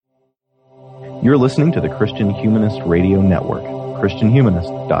You're listening to the Christian Humanist Radio Network,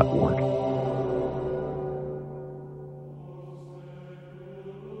 christianhumanist.org.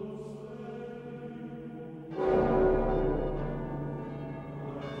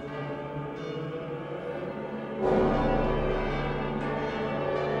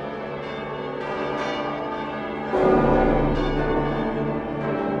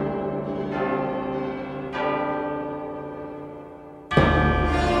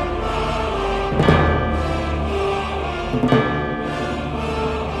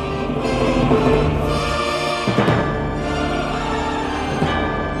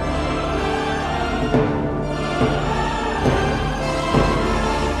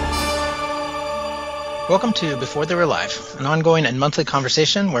 Welcome to Before They Were Live, an ongoing and monthly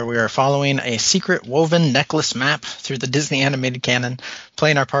conversation where we are following a secret woven necklace map through the Disney animated canon,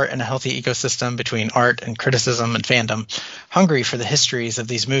 playing our part in a healthy ecosystem between art and criticism and fandom, hungry for the histories of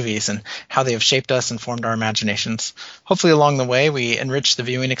these movies and how they have shaped us and formed our imaginations. Hopefully along the way we enrich the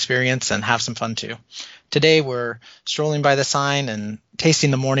viewing experience and have some fun too. Today we're strolling by the sign and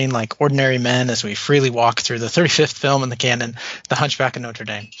tasting the morning like ordinary men as we freely walk through the 35th film in the canon, The Hunchback of Notre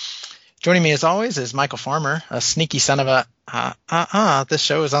Dame. Joining me as always is Michael Farmer, a sneaky son of a, this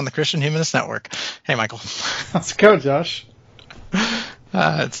show is on the Christian Humanist Network. Hey, Michael. How's it going, Josh?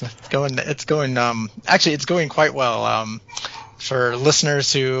 It's going quite well. For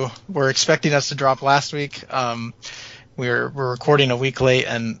listeners who were expecting us to drop last week, we're recording a week late,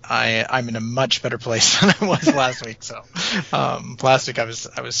 and I'm in a much better place than I was last week. So, last week I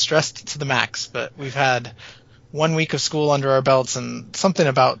was stressed to the max, but we've had 1 week of school under our belts, and something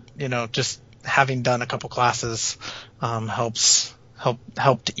about, just having done a couple classes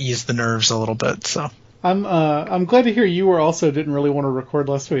helped ease the nerves a little bit. So I'm glad to hear you didn't really want to record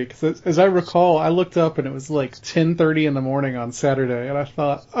last week. As I recall, I looked up and it was like 10:30 in the morning on Saturday, and I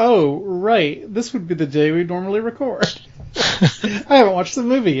thought, oh right, this would be the day we normally record. I haven't watched the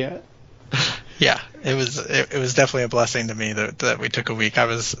movie yet. Yeah, it was definitely a blessing to me that we took a week. I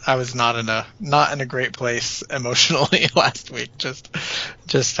was not in a great place emotionally last week.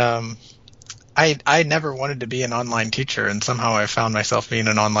 I never wanted to be an online teacher, and somehow I found myself being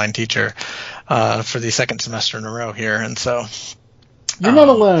an online teacher for the second semester in a row here. And so you're not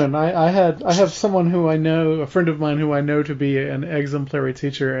alone. I have someone who I know, a friend of mine who I know to be an exemplary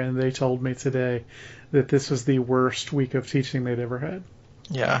teacher, and they told me today that this was the worst week of teaching they'd ever had.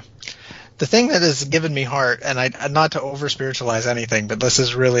 Yeah. The thing that has given me heart, and I not to over spiritualize anything, but this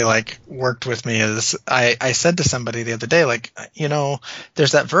has really worked with me, is I said to somebody the other day,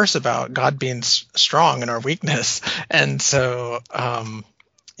 there's that verse about God being strong in our weakness, and so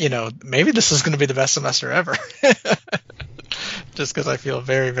maybe this is going to be the best semester ever, just because I feel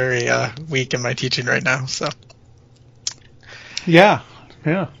very, very weak in my teaching right now. So yeah.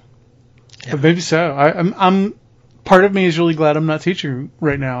 But maybe so. I'm part of me is really glad I'm not teaching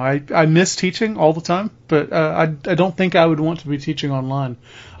right now. I miss teaching all the time, but I don't think I would want to be teaching online.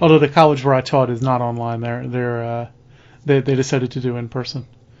 Although the college where I taught is not online. They decided to do in person.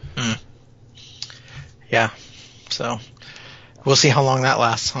 Mm. Yeah. So we'll see how long that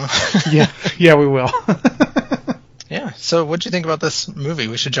lasts, huh? Yeah, we will. Yeah. So what'd you think about this movie?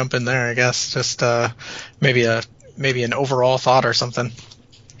 We should jump in there, I guess. Just maybe an overall thought or something.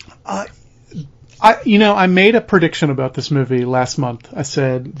 I made a prediction about this movie last month. I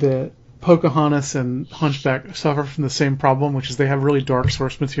said that Pocahontas and Hunchback suffer from the same problem, which is they have really dark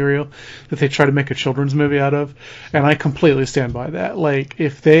source material that they try to make a children's movie out of, and I completely stand by that.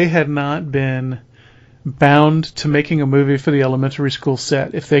 If they had not been bound to making a movie for the elementary school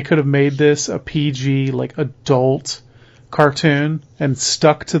set, if they could have made this a PG, adult cartoon and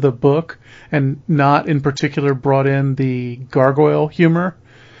stuck to the book and not in particular brought in the gargoyle humor,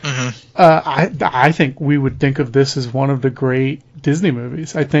 mm-hmm. I think we would think of this as one of the great Disney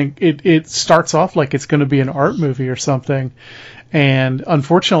movies. I think it starts off like it's going to be an art movie or something, and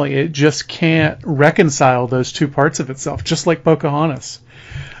unfortunately it just can't reconcile those two parts of itself, just like Pocahontas.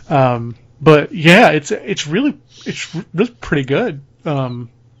 But yeah, it's really pretty good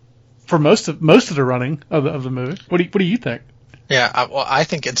for most of the running of the movie. What do you think? Yeah, I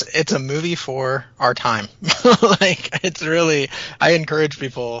think it's a movie for our time. It's really, I encourage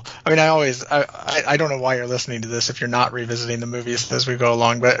people. I mean, I don't know why you're listening to this if you're not revisiting the movies as we go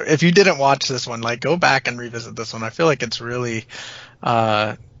along. But if you didn't watch this one, go back and revisit this one. I feel like it's really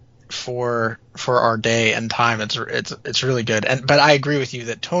for our day and time. It's really good. But I agree with you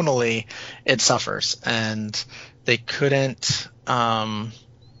that tonally it suffers, and they couldn't.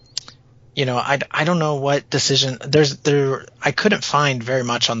 I don't know what decision I couldn't find very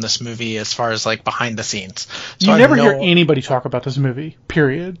much on this movie as far as like behind the scenes. So you never hear anybody talk about this movie,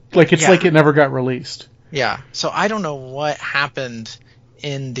 period. Like it's like it never got released. Yeah. So I don't know what happened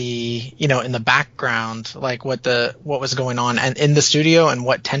in the in the background, like what was going on and in the studio and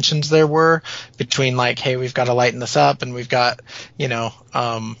what tensions there were between like, hey, we've got to lighten this up and we've got we've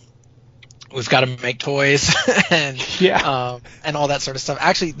got to make toys and and all that sort of stuff.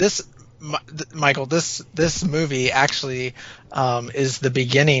 Actually, Michael, this movie actually is the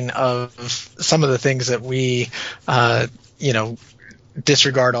beginning of some of the things that we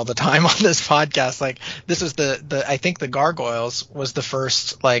disregard all the time on this podcast. Like this was I think the Gargoyles was the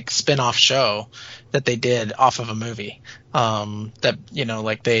first like spin-off show that they did off of a movie. That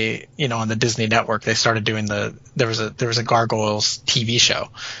like they on the Disney network they started doing there was a Gargoyles TV show.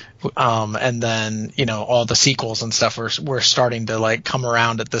 And then all the sequels and stuff were starting to like come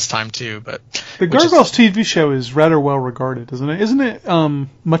around at this time too. But the Gargoyles TV show is rather well regarded, isn't it? Isn't it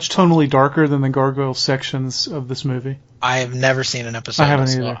much tonally darker than the Gargoyles sections of this movie? I have never seen an episode. I haven't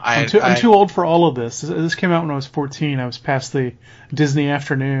either. I'm too old for all of this. This came out when I was 14. I was past the Disney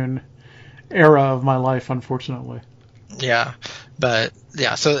afternoon era of my life, unfortunately. Yeah, but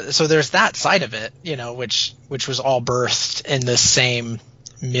yeah, so there's that side of it, which was all birthed in this same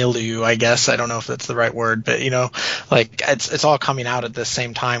milieu, I guess. I don't know if that's the right word, but like it's all coming out at the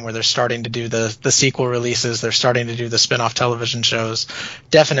same time where they're starting to do the sequel releases, they're starting to do the spin-off television shows.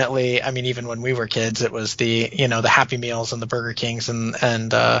 Definitely, I mean, even when we were kids, it was the the Happy Meals and the Burger Kings and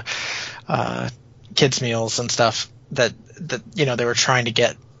kids meals and stuff that they were trying to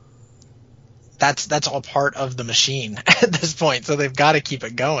get. That's all part of the machine at this point, so they've got to keep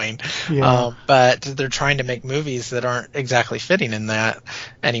it going. Yeah. But they're trying to make movies that aren't exactly fitting in that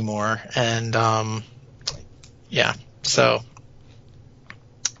anymore. And so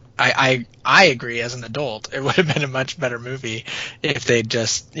I agree. As an adult, it would have been a much better movie if they'd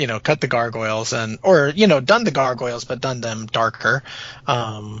just cut the Gargoyles or done the Gargoyles but done them darker.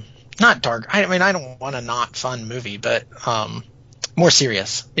 Not dark. I mean, I don't want a not fun movie, but more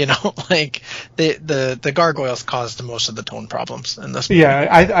serious, like the Gargoyles caused most of the tone problems in this movie. Yeah,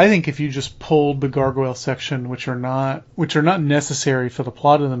 I think if you just pulled the Gargoyle section, which are not necessary for the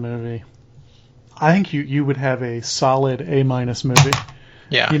plot of the movie, I think you would have a solid A- movie.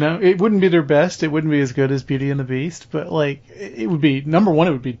 Yeah. It wouldn't be their best. It wouldn't be as good as Beauty and the Beast, but like it would be, number one,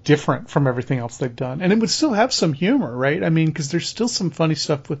 it would be different from everything else they've done. And it would still have some humor, right? I mean, because there's still some funny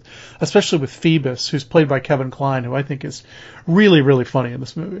stuff especially with Phoebus, who's played by Kevin Kline, who I think is really, really funny in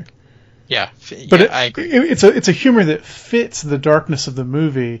this movie. Yeah. But I agree. It's a humor that fits the darkness of the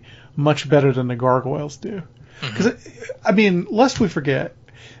movie much better than the Gargoyles do. Because, I mean, lest we forget,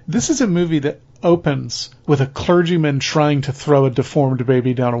 this is a movie that opens with a clergyman trying to throw a deformed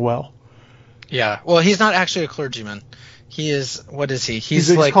baby down a well. Yeah. Well, he's not actually a clergyman. He is, what is he?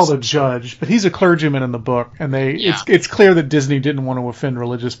 He's like called a judge, but he's a clergyman in the book, and it's clear that Disney didn't want to offend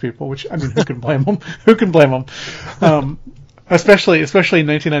religious people, which, I mean, who can blame them? Who can blame them? Especially in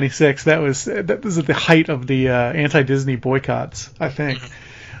 1996, that was at the height of the anti-Disney boycotts, I think.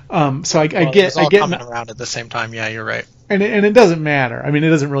 So I get it was all coming around at the same time. Yeah, you're right. And it doesn't matter. I mean, it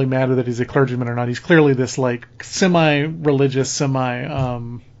doesn't really matter that he's a clergyman or not. He's clearly this like semi-religious,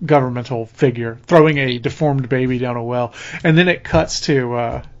 semi-governmental figure throwing a deformed baby down a well, and then it cuts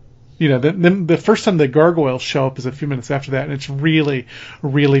to the first time the Gargoyles show up is a few minutes after that, and it's really,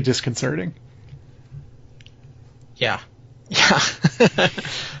 really disconcerting. Yeah.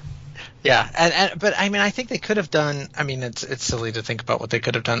 Yeah, but I mean, I think they could have done. I mean, it's silly to think about what they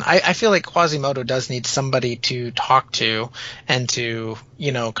could have done. I feel like Quasimodo does need somebody to talk to and to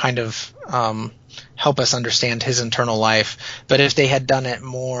kind of help us understand his internal life. But if they had done it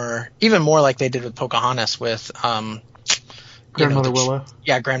even more like they did with Pocahontas with Grandmother Willow.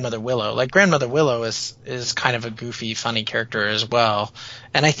 Yeah, Grandmother Willow. Like Grandmother Willow is kind of a goofy, funny character as well.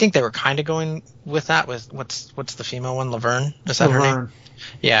 And I think they were kind of going with that with what's the female one? Laverne? Is that her name?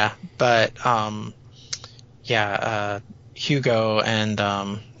 Yeah, but Hugo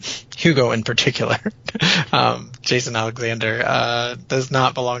and Hugo in particular, Jason Alexander does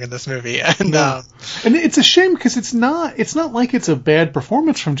not belong in this movie, and it's a shame because it's not like it's a bad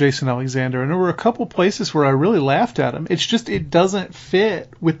performance from Jason Alexander, and there were a couple places where I really laughed at him. It's just it doesn't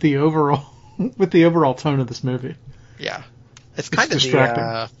fit with the overall tone of this movie. Yeah, it's kind of distracting.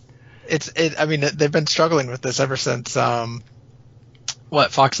 I mean, they've been struggling with this ever since.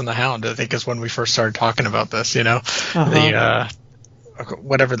 Fox and the Hound, I think, is when we first started talking about this,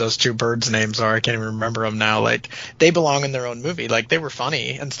 whatever those two birds' names are. I can't even remember them now. Like, they belong in their own movie. Like, they were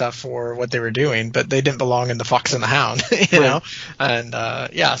funny and stuff for what they were doing, but they didn't belong in The Fox and the Hound, you know? And,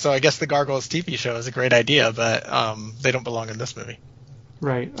 so I guess the Gargoyles TV show is a great idea, but they don't belong in this movie.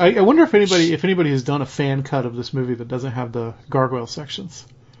 Right. I wonder if anybody has done a fan cut of this movie that doesn't have the gargoyle sections.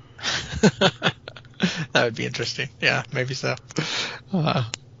 That would be interesting. Yeah, maybe so. I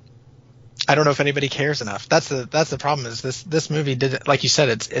don't know if anybody cares enough. That's the problem. Is this movie did, like you said,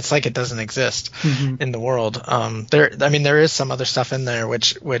 it's like it doesn't exist in the world. There is some other stuff in there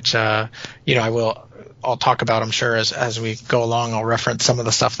which I'll talk about, I'm sure, as we go along. I'll reference some of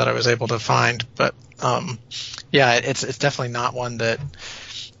the stuff that I was able to find, but it's definitely not one that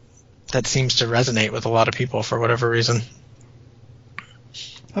seems to resonate with a lot of people for whatever reason.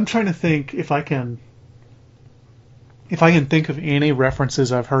 I'm trying to think if I can think of any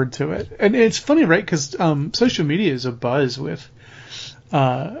references I've heard to it. And it's funny, right? Because social media is abuzz with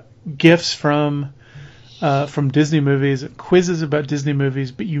GIFs from Disney movies, quizzes about Disney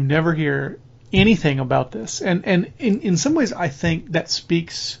movies, but you never hear anything about this. And in some ways, I think that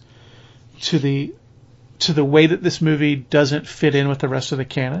speaks to the way that this movie doesn't fit in with the rest of the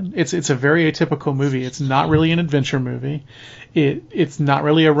canon. It's a very atypical movie. It's not really an adventure movie. It's not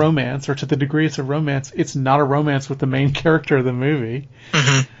really a romance, or to the degree it's a romance, it's not a romance with the main character of the movie.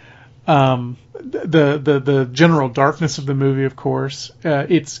 Mm-hmm. The general darkness of the movie, of course,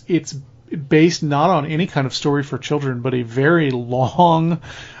 it's based not on any kind of story for children, but a very long,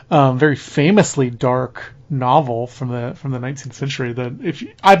 very famously dark novel from the 19th century.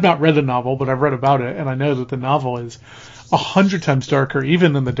 I've not read the novel, but I've read about it, and I know that the novel is 100 times darker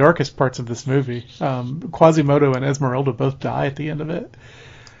even than the darkest parts of this movie. Quasimodo and Esmeralda both die at the end of it.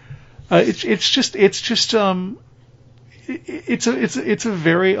 It's a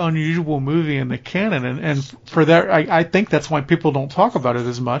very unusual movie in the canon, and for that, I think that's why people don't talk about it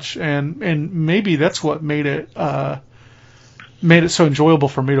as much, and maybe that's what made it so enjoyable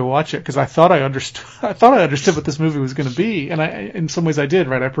for me to watch it, because I thought I understood what this movie was going to be, and in some ways I did,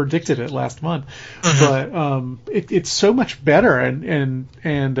 right? I predicted it last month, but it's so much better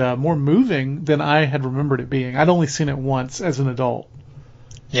and more moving than I had remembered it being. I'd only seen it once as an adult.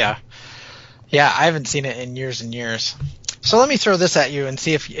 Yeah, I haven't seen it in years and years. So let me throw this at you and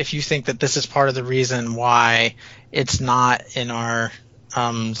see if you think that this is part of the reason why it's not in our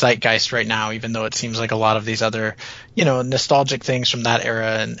zeitgeist right now, even though it seems like a lot of these other, nostalgic things from that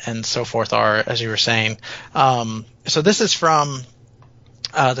era and so forth are, as you were saying. So this is from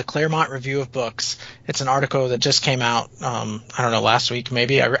the Claremont Review of Books. It's an article that just came out, last week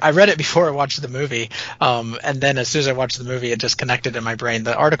maybe. I read it before I watched the movie, and then as soon as I watched the movie, it just connected in my brain.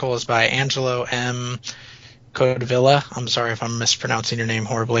 The article is by Angelo M. Codevilla. I'm sorry if I'm mispronouncing your name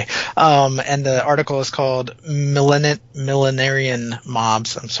horribly. And the article is called Millenarian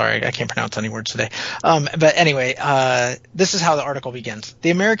Mobs. I'm sorry, I can't pronounce any words today. But anyway, this is how the article begins. The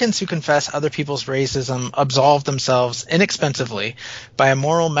Americans who confess other people's racism absolve themselves inexpensively by a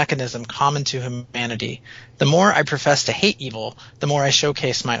moral mechanism common to humanity. The more I profess to hate evil, the more I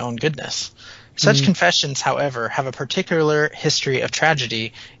showcase my own goodness. Such confessions, however, have a particular history of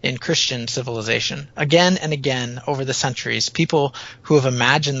tragedy in Christian civilization. Again and again over the centuries, people who have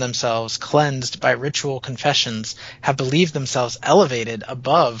imagined themselves cleansed by ritual confessions have believed themselves elevated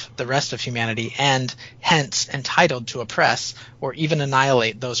above the rest of humanity and, hence, entitled to oppress or even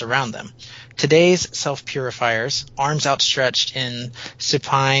annihilate those around them. Today's self-purifiers, arms outstretched in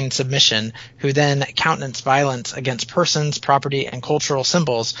supine submission, who then countenance violence against persons, property, and cultural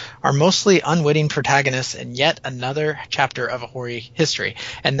symbols, are mostly unwitting protagonists in yet another chapter of a hoary history.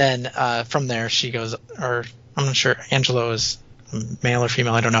 And then from there she goes, or I'm not sure, Angelo is male or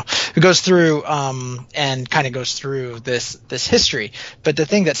female, I don't know, who goes through and kind of goes through this history. But the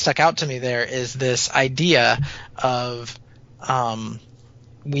thing that stuck out to me there is this idea of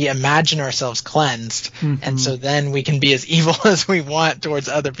we imagine ourselves cleansed, and so then we can be as evil as we want towards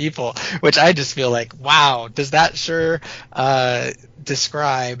other people, which I just feel like, wow, does that sure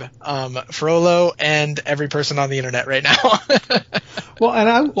describe Frollo and every person on the internet right now. Well, and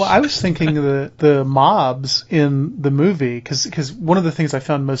I was thinking the mobs in the movie, because one of the things I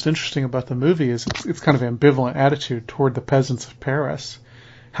found most interesting about the movie is it's kind of ambivalent attitude toward the peasants of Paris.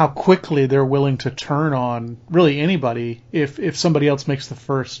 How quickly they're willing to turn on really anybody if somebody else makes the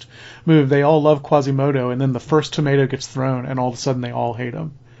first move. They all love Quasimodo, and then the first tomato gets thrown, and all of a sudden they all hate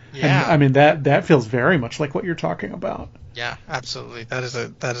him. Yeah. And, I mean, that feels very much like what you're talking about. Yeah, absolutely. That is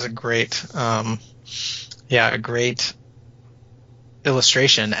a great, a great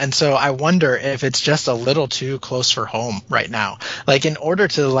illustration. And so I wonder if it's just a little too close for home right now. Like, in order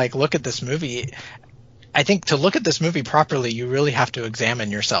to look at this movie, I think to look at this movie properly, you really have to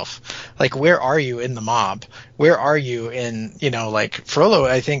examine yourself. Like, where are you in the mob? Where are you in, like, Frollo,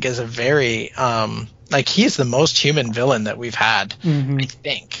 I think, is a very, like, he's the most human villain that we've had, I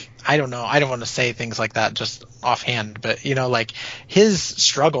think. I don't know. I don't want to say things like that just offhand, but, like, his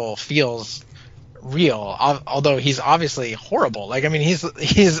struggle feels real, although he's obviously horrible. Like, I mean,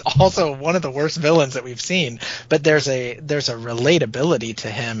 he's also one of the worst villains that we've seen, but there's a relatability to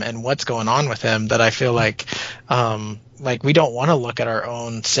him and what's going on with him that I feel like we don't want to look at our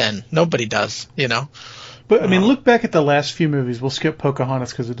own sin. Nobody does, But I mean, look back at the last few movies. We'll skip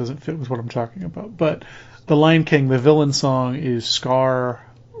Pocahontas because it doesn't fit with what I'm talking about. But The Lion King, the villain song is Scar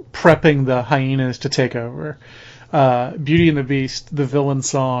prepping the hyenas to take over. Beauty and the Beast, the villain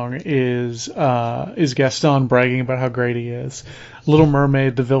song is Gaston bragging about how great he is. Little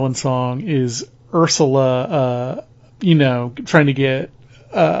Mermaid, the villain song is Ursula, trying to get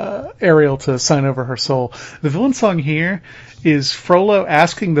Ariel to sign over her soul. The villain song here is Frollo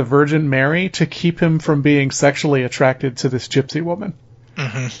asking the Virgin Mary to keep him from being sexually attracted to this gypsy woman.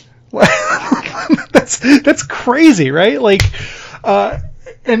 That's crazy, right? Like,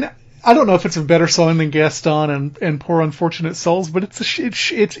 and I don't know if it's a better song than Gaston and Poor Unfortunate Souls, but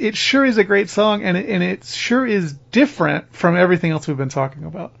it sure is a great song, and it sure is different from everything else we've been talking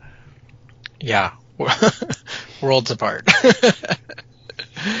about. Yeah, worlds apart.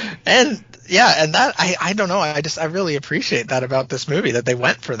 And that I don't know. I really appreciate that about this movie, that they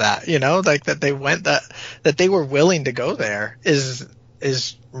went for that. Like that they were willing to go there is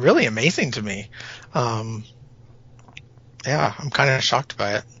really amazing to me. I'm kind of shocked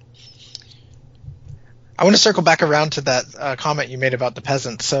by it. I want to circle back around to that comment you made about the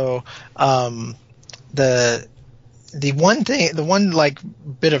peasants. So the one like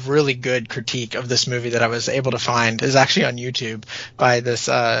bit of really good critique of this movie that I was able to find is actually on YouTube by this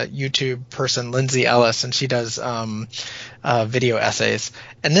YouTube person, Lindsay Ellis, and she does video essays.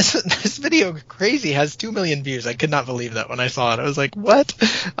 And this video, crazy, has 2 million views. I could not believe that when I saw it. I was like, what?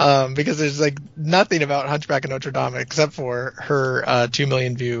 Because there's like nothing about Hunchback of Notre Dame except for her 2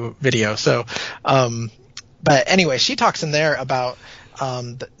 million view video. So, but anyway, she talks in there about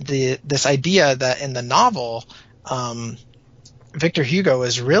this idea that in the novel, Victor Hugo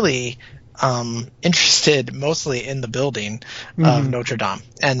is really interested mostly in the building of Notre Dame,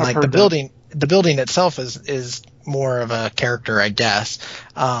 and like the building itself is more of a character, I guess.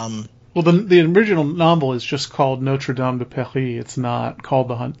 Well, the original novel is just called Notre Dame de Paris. It's not called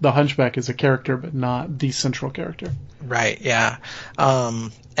the Hunchback is a character, but not the central character. Right. Yeah.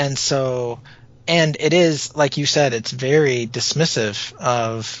 And it is, like you said, it's very dismissive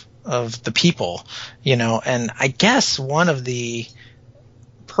of the people, and I guess one of the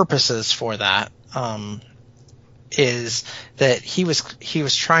purposes for that is that he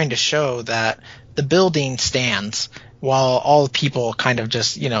was trying to show that the building stands while all people kind of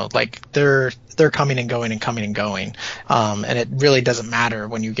just, like they're coming and going and coming and going. And it really doesn't matter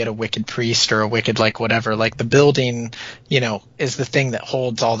when you get a wicked priest or a wicked, like, whatever, like the building, is the thing that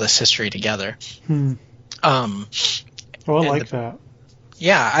holds all this history together. I like that.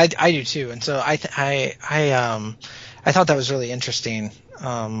 Yeah, I do too. And so I thought that was really interesting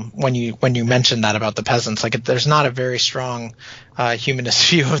when you mentioned that about the peasants. Like, there's not a very strong humanist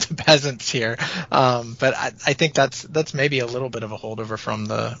view of the peasants here, but I think that's maybe a little bit of a holdover from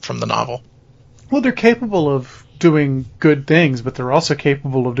the novel. Well, they're capable of doing good things, but they're also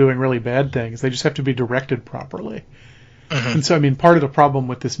capable of doing really bad things. They just have to be directed properly. And so, I mean, part of the problem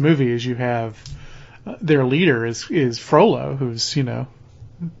with this movie is you have their leader is Frollo, who's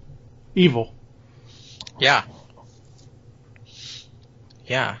evil. Yeah.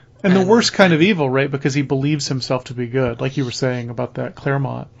 Yeah. And the worst kind of evil, right? Because he believes himself to be good, like you were saying about that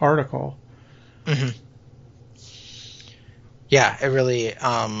Claremont article. Yeah, it really.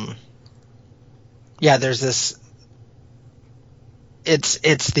 There's this.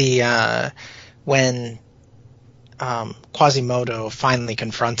 It's the when Quasimodo finally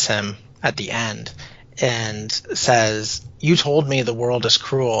confronts him at the end and says, "You told me the world is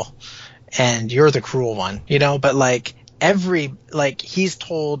cruel, and you're the cruel one," But like he's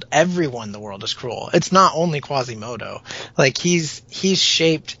told everyone the world is cruel. It's not only Quasimodo. Like he's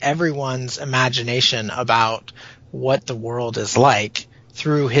shaped everyone's imagination about what the world is like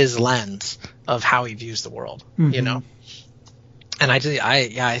through his lens of how he views the world. And I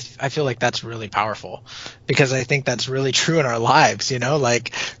feel like that's really powerful, because I think that's really true in our lives,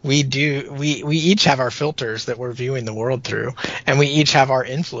 like we each have our filters that we're viewing the world through, and we each have our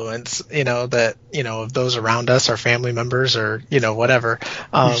influence, that, of those around us, our family members, or, whatever.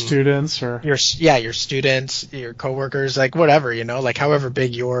 Your students or your students, your coworkers, like whatever, like however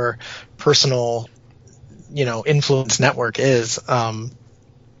big your personal influence network is,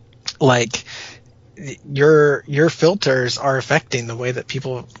 like your filters are affecting the way that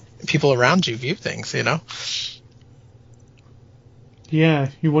people around you view things, Yeah,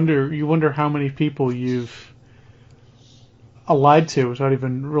 you wonder how many people you've lied to without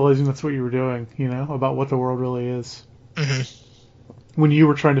even realizing that's what you were doing, about what the world really is. Mm-hmm. When you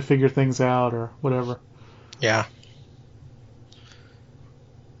were trying to figure things out or whatever. Yeah.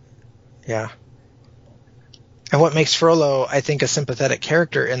 Yeah. And what makes Frollo, I think, a sympathetic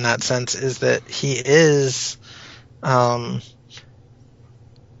character in that sense is that he is, and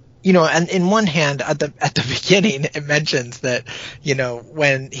in one hand, at the beginning, it mentions that,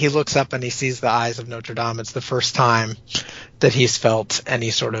 when he looks up and he sees the eyes of Notre Dame, it's the first time that he's felt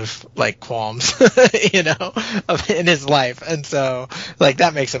any sort of like qualms, in his life. And so like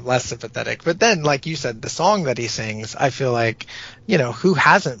that makes him less sympathetic. But then, like you said, the song that he sings, I feel like, who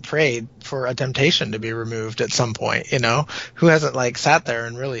hasn't prayed for a temptation to be removed at some point, who hasn't like sat there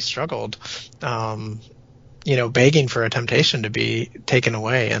and really struggled, begging for a temptation to be taken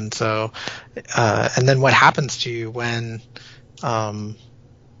away. And so, and then what happens to you when, I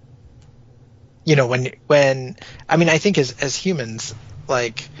think as humans,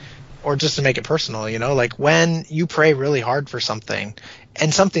 like, or just to make it personal, like when you pray really hard for something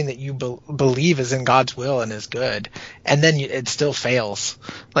and something that you believe is in God's will and is good, and then it still fails,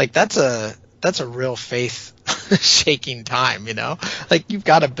 like that's a real faith shaking time, like you've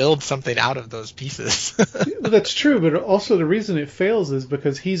got to build something out of those pieces. Well, that's true, but also the reason it fails is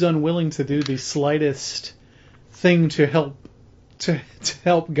because he's unwilling to do the slightest thing to help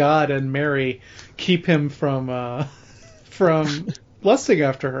God and Mary keep him from lusting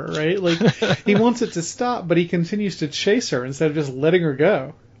after her, right? Like he wants it to stop, but he continues to chase her instead of just letting her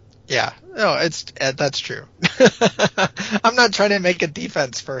go. Yeah, no, that's true. I'm not trying to make a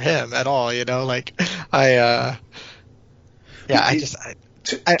defense for him at all, like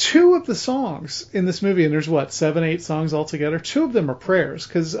two of the songs in this movie, and there's 7, 8 songs altogether. 2 of them are prayers,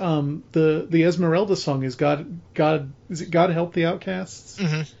 because the Esmeralda song is God help the outcasts.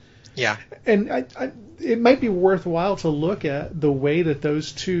 Mm-hmm. Yeah, and it might be worthwhile to look at the way that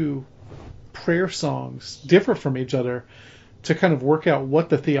those 2 prayer songs differ from each other to kind of work out what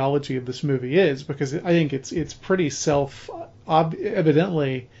the theology of this movie is, because I think it's pretty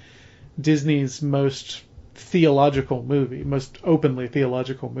evidently Disney's most theological movie, most openly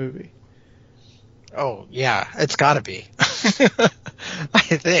theological movie. Oh yeah, it's got to be. I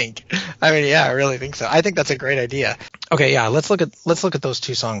think. I really think so. I think that's a great idea. Okay, yeah, let's look at those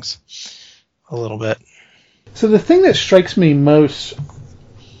 2 songs a little bit. So the thing that strikes me most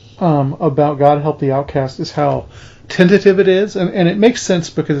about God Help the Outcast is how tentative it is, and it makes sense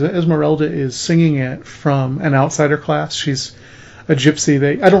because Esmeralda is singing it from an outsider class. She's a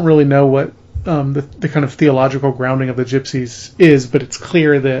gypsy. I don't really know what the kind of theological grounding of the gypsies is, but it's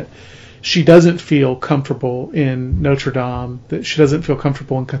clear that she doesn't feel comfortable in Notre Dame, that she doesn't feel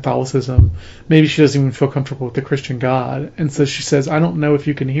comfortable in Catholicism. Maybe she doesn't even feel comfortable with the Christian God. And so she says, I don't know if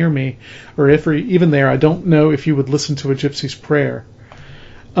you can hear me, or even there, I don't know if you would listen to a gypsy's prayer.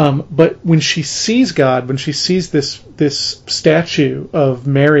 But when she sees God, when she sees this statue of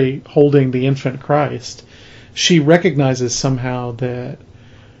Mary holding the infant Christ, she recognizes somehow that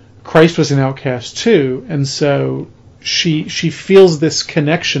Christ was an outcast too, and so she feels this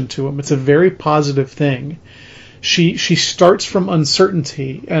connection to him. It's a very positive thing. She starts from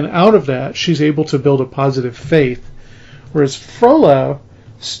uncertainty, and out of that she's able to build a positive faith, whereas Frollo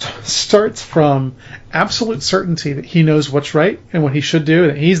starts from absolute certainty that he knows what's right and what he should do,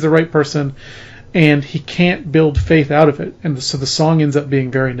 that he's the right person, and he can't build faith out of it, and so the song ends up being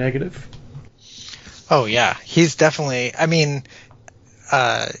very negative. Oh yeah, he's definitely,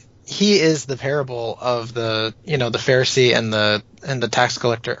 he is the parable of the Pharisee and the tax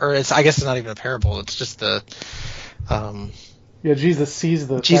collector, or I guess it's not even a parable, it's just the Jesus sees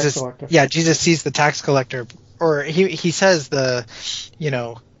the tax collector. Yeah, Jesus sees the tax collector, or he says the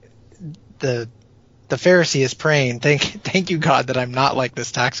Pharisee is praying, thank you God that I'm not like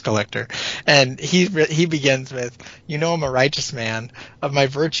this tax collector, and he begins with, I'm a righteous man, of my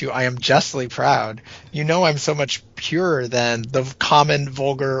virtue I am justly proud, I'm so much purer than the common,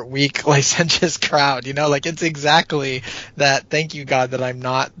 vulgar, weak, licentious crowd, like it's exactly that, thank you God that I'm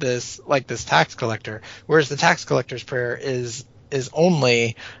not this tax collector, whereas the tax collector's prayer is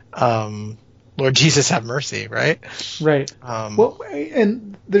only Lord Jesus, have mercy, right? Right.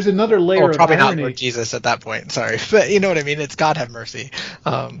 And there's another layer of probably irony. Not Lord Jesus at that point, sorry. But you know what I mean? It's God have mercy.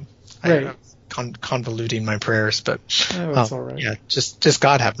 Right. I'm convoluting my prayers, but that's all right. Yeah, just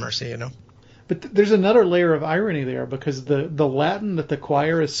God have mercy, But there's another layer of irony there, because the Latin that the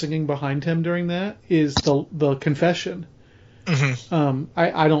choir is singing behind him during that is the confession. Mm-hmm.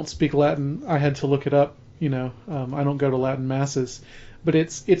 I don't speak Latin. I had to look it up. I don't go to Latin masses, but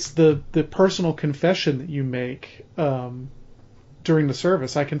it's the personal confession that you make during the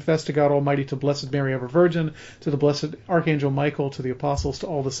service. I confess to God Almighty, to Blessed Mary, ever Virgin, to the Blessed Archangel Michael, to the apostles, to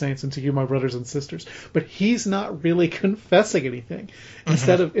all the saints, and to you, my brothers and sisters. But he's not really confessing anything.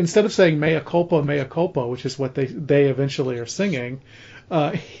 Mm-hmm. Instead of saying mea culpa, which is what they eventually are singing,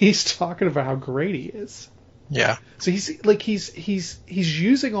 he's talking about how great he is. Yeah. So he's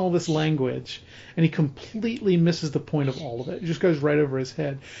using all this language, and he completely misses the point of all of it. It just goes right over his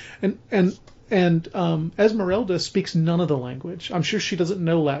head. And Esmeralda speaks none of the language. I'm sure she doesn't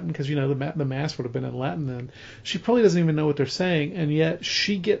know Latin, because the mass would have been in Latin then. She probably doesn't even know what they're saying, and yet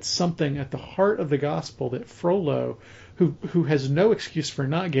she gets something at the heart of the gospel that Frollo, who has no excuse for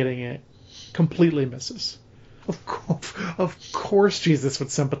not getting it, completely misses. Of course Jesus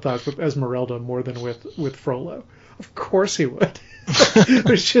would sympathize with Esmeralda more than with Frollo. Of course he would.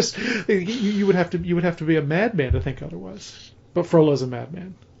 It's just you would have to be a madman to think otherwise. But Frollo's a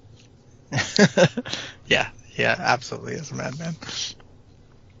madman. yeah, absolutely is a madman.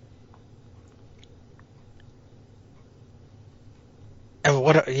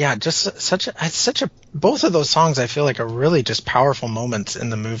 And such a both of those songs I feel like are really just powerful moments in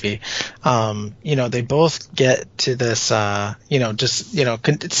the movie. They both get to this, staying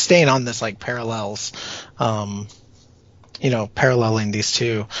on this like parallels, paralleling these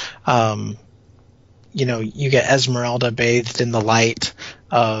two. You get Esmeralda bathed in the light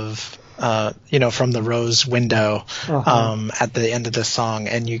of, from the rose window, at the end of the song,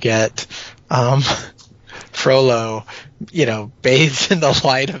 and you get, Frollo, bathed in the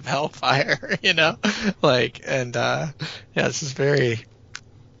light of hellfire, this is very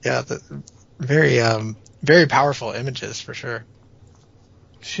powerful images for sure.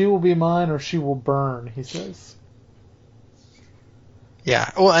 She will be mine, or she will burn, he says.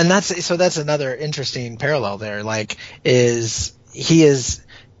 Yeah. Well, and that's another interesting parallel there. Like, he's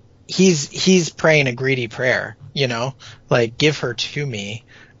praying a greedy prayer, like, give her to me,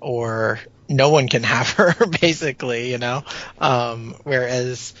 or no one can have her, basically,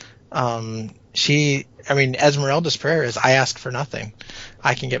 whereas Esmeralda's prayer is, I ask for nothing,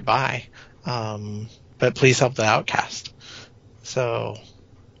 I can get by, but please help the outcast. So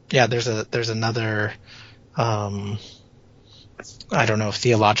yeah, there's another I don't know,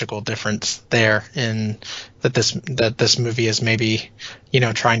 theological difference there in that this movie is maybe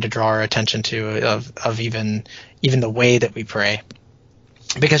trying to draw our attention to of even the way that we pray.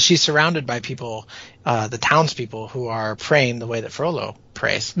 Because she's surrounded by people, the townspeople, who are praying the way that Frollo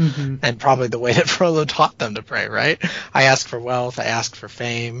prays, and probably the way that Frollo taught them to pray, right? I ask for wealth, I ask for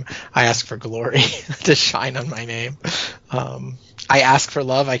fame, I ask for glory to shine on my name. I ask for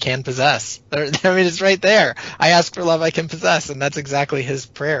love I can possess. It's right there. I ask for love I can possess, and that's exactly his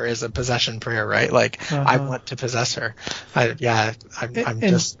prayer, is a possession prayer, right? Like, I want to possess her.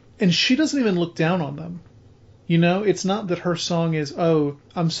 And she doesn't even look down on them. It's not that her song is, oh,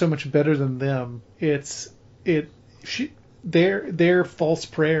 I'm so much better than them. Their false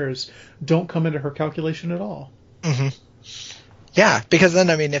prayers don't come into her calculation at all. Mm-hmm. Yeah, because then,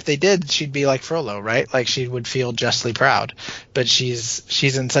 if they did, she'd be like Frollo, right? Like, she would feel justly proud. But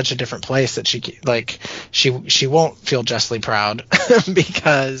she's in such a different place that she won't feel justly proud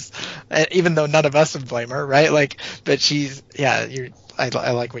because, even though none of us would blame her, right? Like, but I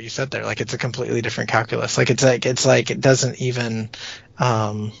like what you said there. Like, it's a completely different calculus. Like, it's like it doesn't even.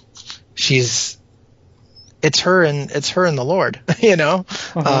 It's her and the Lord,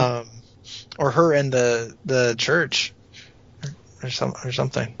 or her and the church, or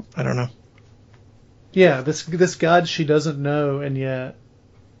something. I don't know. Yeah, this God she doesn't know, and yet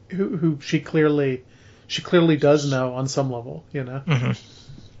who she clearly does know on some level. Even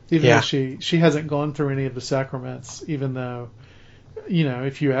though she hasn't gone through any of the sacraments, even though.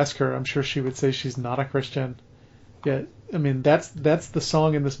 If you ask her, I'm sure she would say she's not a Christian. Yet, that's the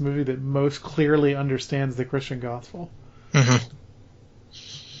song in this movie that most clearly understands the Christian gospel. Mm-hmm.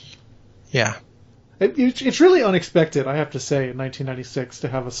 Yeah. It's really unexpected, I have to say, in 1996 to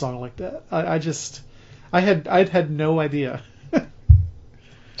have a song like that. I'd had no idea.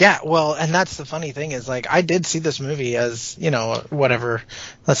 Yeah, well, and that's the funny thing is, like, I did see this movie as, whatever,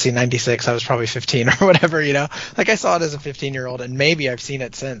 let's see, 96, I was probably 15 or whatever, like, I saw it as a 15-year-old, and maybe I've seen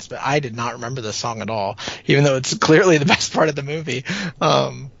it since, but I did not remember this song at all, even though it's clearly the best part of the movie.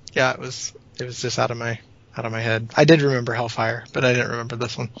 Yeah, it was just out of my head. I did remember Hellfire, but I didn't remember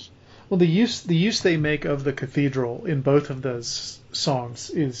this one. Well, the use they make of the cathedral in both of those songs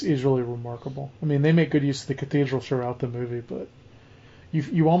is really remarkable. I mean, they make good use of the cathedral throughout the movie, but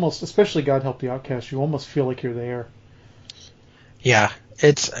you almost, especially God Help the Outcast, you almost feel like you're there. Yeah,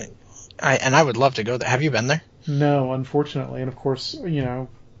 I would love to go there. Have you been there? No, unfortunately, and of course,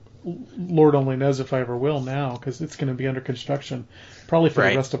 Lord only knows if I ever will now, because it's going to be under construction, probably for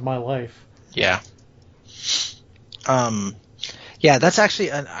the rest of my life. Yeah. Yeah, that's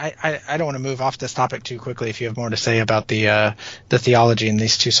actually. I don't want to move off this topic too quickly. If you have more to say about the theology in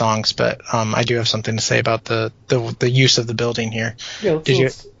these two songs, but I do have something to say about the use of the building here. Yeah,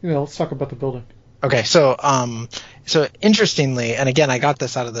 let's talk about the building. Okay, so interestingly, and again, I got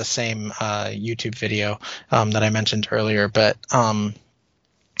this out of the same YouTube video that I mentioned earlier, but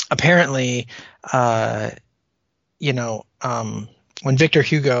apparently, when Victor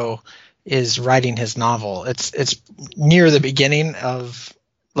Hugo is writing his novel, it's near the beginning of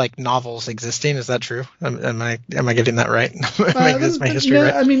like novels existing. Is that true? Am I getting that right? Is my history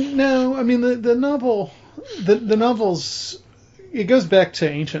right? The novel, the novels, it goes back to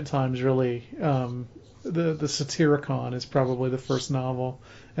ancient times, really. The Satyricon is probably the first novel,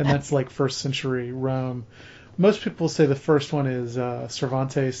 and that's like first century Rome. Most people say the first one is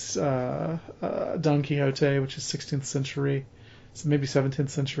Cervantes' Don Quixote, which is 16th century, so maybe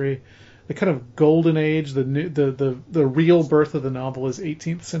 17th century. The kind of golden age, the real birth of the novel is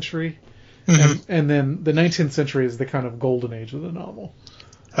 18th century, and then the 19th century is the kind of golden age of the novel.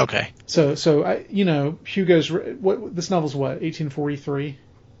 Okay. So Hugo's this novel's what, 1843?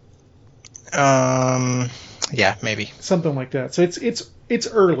 Yeah, maybe something like that. So it's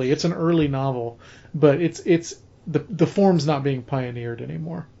early. It's an early novel, but it's the form's not being pioneered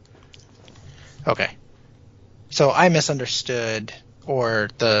anymore. Okay. So I misunderstood, or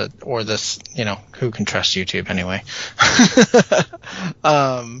this, who can trust YouTube anyway?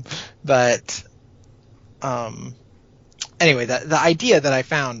 Anyway, the idea that I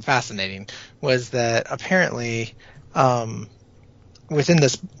found fascinating was that apparently, within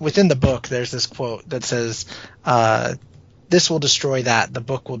the book, there's this quote that says, "This will destroy that. The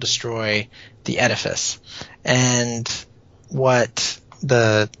book will destroy the edifice." And what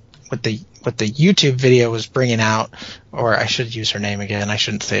the YouTube video was bringing out, or I should use her name again. I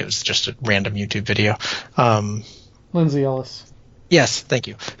shouldn't say it was just a random YouTube video. Lindsay Ellis. Yes, thank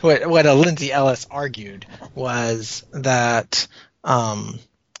you. What Lindsay Ellis argued was that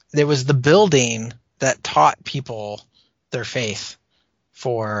there was the building that taught people their faith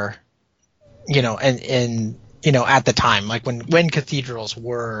for, at the time, like when cathedrals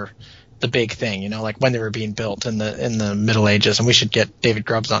were the big thing, like when they were being built in the Middle Ages. And we should get David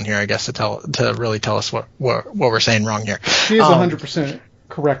Grubbs on here, I guess, to really tell us what we're saying wrong here. He is 100%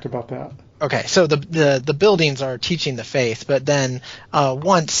 correct about that. Okay, so the buildings are teaching the faith, but then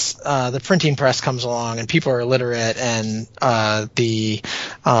once the printing press comes along and people are illiterate, and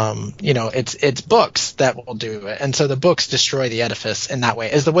it's books that will do it, and so the books destroy the edifice in that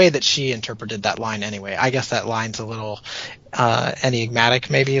way, is the way that she interpreted that line anyway. I guess that line's a little enigmatic,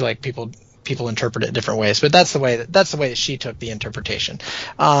 maybe, like people interpret it different ways, but that's the way that she took the interpretation.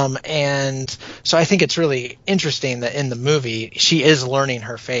 And so I think it's really interesting that in the movie she is learning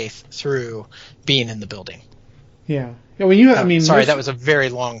her faith through being in the building. Yeah. That was a very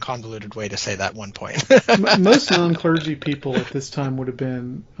long, convoluted way to say that one point. Most non-clergy people at this time would have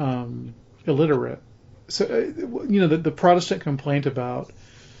been illiterate. So the Protestant complaint about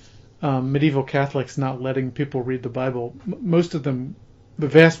medieval Catholics not letting people read the Bible, most of them, the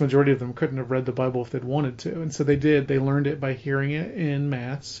vast majority of them, couldn't have read the Bible if they'd wanted to. And so they did. They learned it by hearing it in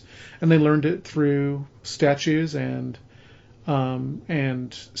Mass, and they learned it through statues and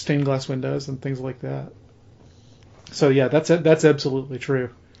stained glass windows and things like that. So yeah, that's absolutely true.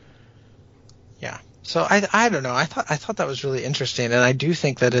 Yeah. So I don't know. I thought that was really interesting, and I do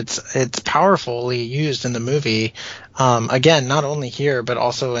think that it's powerfully used in the movie. Again, not only here, but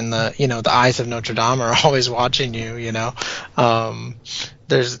also in the eyes of Notre Dame are always watching you.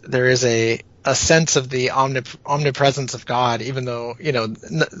 There is a sense of the omnipresence of God, even though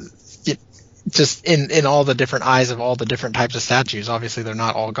just in all the different eyes of all the different types of statues. Obviously, they're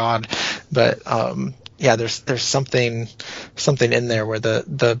not all God, but yeah, there's something in there where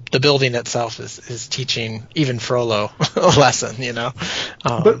the building itself is teaching even Frollo a lesson,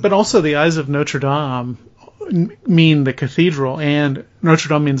 But also the eyes of Notre Dame, mean the cathedral, and Notre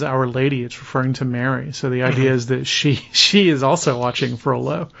Dame means Our Lady. It's referring to Mary. So the idea is that she is also watching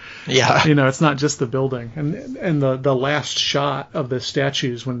Frollo. Yeah. It's not just the building. And the last shot of the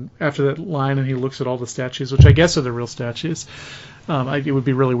statues, when after that line and he looks at all the statues, which I guess are the real statues. It would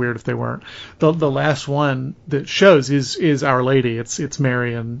be really weird if they weren't. The last one that shows is Our Lady. It's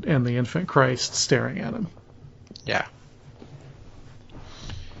Mary and the infant Christ staring at him. Yeah.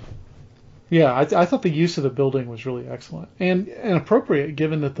 Yeah, I thought the use of the building was really excellent and appropriate,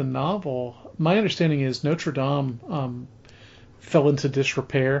 given that the novel, my understanding is Notre Dame fell into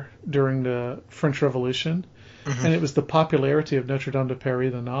disrepair during the French Revolution, and it was the popularity of Notre Dame de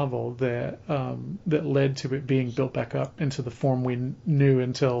Paris, the novel, that led to it being built back up into the form we knew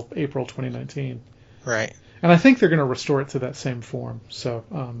until April 2019. Right. And I think they're going to restore it to that same form. So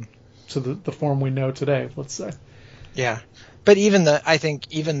the form we know today, let's say. Yeah. But I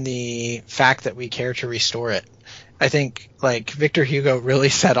think even the fact that we care to restore it, I think like Victor Hugo really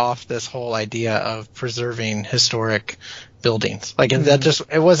set off this whole idea of preserving historic buildings. Like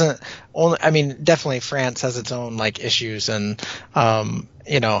it wasn't only, I mean, definitely France has its own like issues and,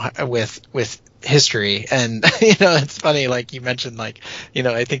 with history. And, it's funny, like you mentioned, like,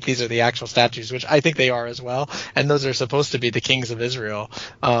 I think these are the actual statues, which I think they are as well. And those are supposed to be the kings of Israel.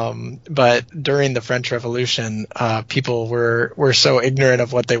 But during the French Revolution, people were so ignorant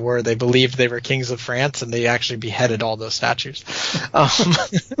of what they were. They believed they were kings of France and they actually beheaded all those statues.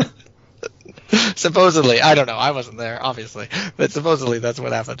 Supposedly, I don't know. I wasn't there, obviously, but supposedly that's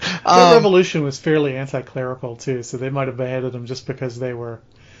what happened. The revolution was fairly anti-clerical too, so they might have beheaded them just because they were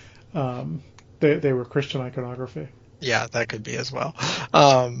they were Christian iconography. Yeah, that could be as well.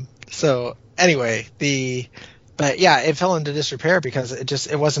 So anyway, but yeah, it fell into disrepair because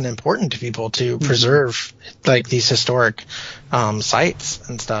it wasn't important to people to preserve like these historic sites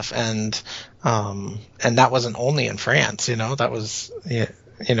and stuff, and that wasn't only in France. That was. Yeah,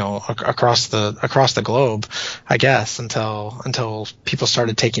 across the globe, I guess, until people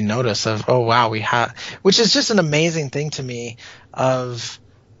started taking notice of, oh wow, which is just an amazing thing to me of,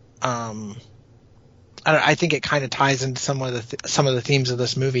 I think it kind of ties into some of the themes of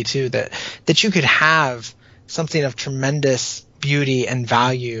this movie too, that you could have something of tremendous beauty and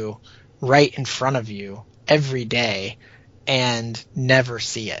value right in front of you every day and never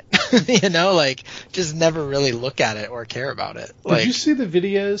see it, like just never really look at it or care about it. Did you see the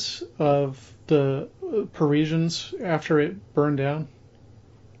videos of the Parisians after it burned down?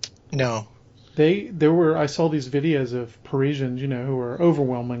 No. I saw these videos of Parisians, who are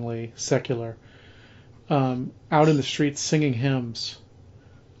overwhelmingly secular, out in the streets singing hymns.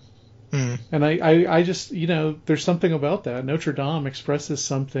 And I just, there's something about that. Notre Dame expresses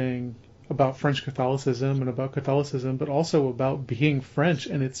something about French Catholicism and about Catholicism, but also about being French,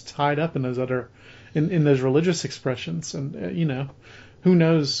 and it's tied up in those in those religious expressions. And who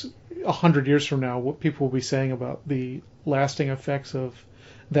knows 100 years from now what people will be saying about the lasting effects of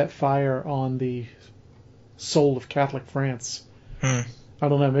that fire on the soul of Catholic France. I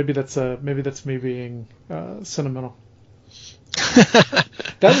don't know. Maybe that's me being sentimental.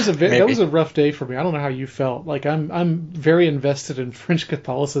 That was a rough day for me. I don't know how you felt. Like I'm very invested in French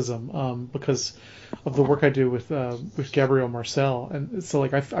Catholicism because of the work I do with Gabriel Marcel, and so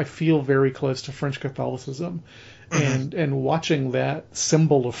like I feel very close to French Catholicism, and watching that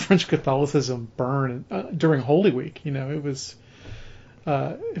symbol of French Catholicism burn during Holy Week, it was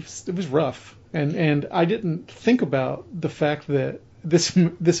rough, and I didn't think about the fact that this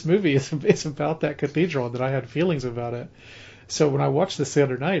movie is about that cathedral and that I had feelings about it. So when I watched this the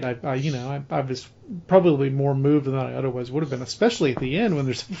other night, I was probably more moved than I otherwise would have been, especially at the end when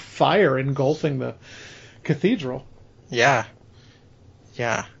there's fire engulfing the cathedral. Yeah.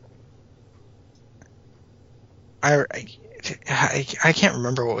 I can't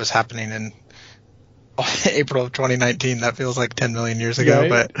remember what was happening in April of 2019. That feels like 10 million years ago.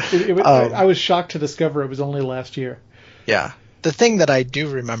 Yeah, but I was shocked to discover it was only last year. Yeah. The thing that I do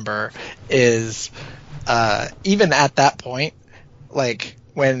remember is even at that point, like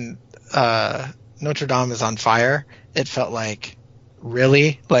when Notre Dame is on fire, it felt like,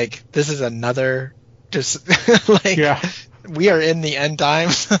 really? Like this is another just like we are in the end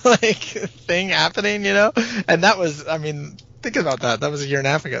times like thing happening, And that was, I mean, think about that. That was a year and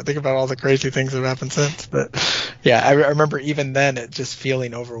a half ago. Think about all the crazy things that have happened since. But yeah, I remember even then it just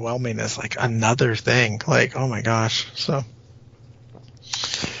feeling overwhelming as like another thing. Like, oh my gosh. So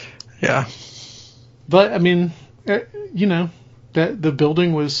yeah. But I mean, that the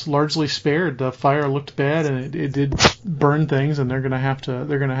building was largely spared. The fire looked bad, and it did burn things, and they're gonna have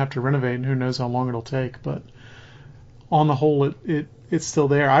to renovate, and who knows how long it'll take. But on the whole, it's still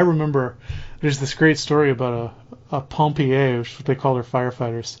there. I remember There's this great story about a pompier, which is what they call their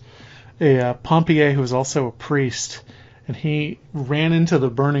firefighters. A pompier who was also a priest, and he ran into the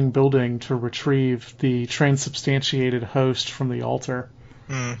burning building to retrieve the transubstantiated host from the altar,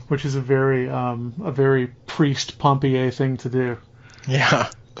 which is a very priest pompier thing to do. Yeah.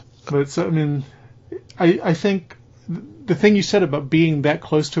 But so, I mean, I think the thing you said about being that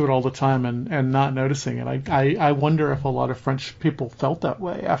close to it all the time and not noticing it, I wonder if a lot of French people felt that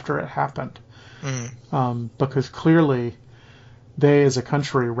way after it happened. Because clearly they as a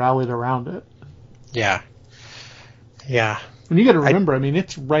country rallied around it. Yeah. Yeah. And you got to remember, I mean,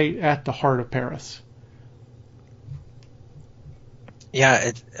 it's right at the heart of Paris.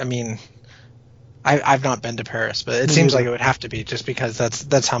 Yeah, I've not been to Paris, but it seems like it would have to be, just because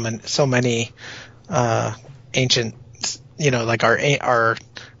that's how so many ancient, like our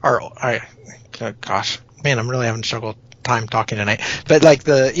gosh, man, I'm really having time talking tonight. But like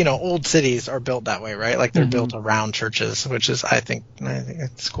the old cities are built that way, right? Like they're built around churches, which is I think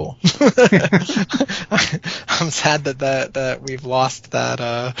it's cool. I'm sad that we've lost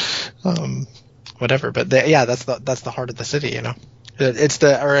that whatever, but that's the heart of the city, It's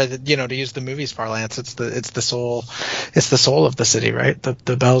to use the movie's parlance, it's the soul of the city, right?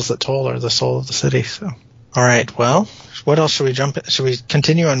 The bells that toll are the soul of the city. So, all right. Well, what else should we jump in? Should we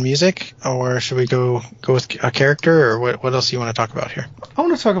continue on music, or should we go with a character, or what else do you want to talk about here? I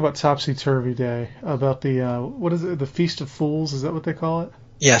want to talk about Topsy Turvy Day, about the what is it? The Feast of Fools? Is that what they call it?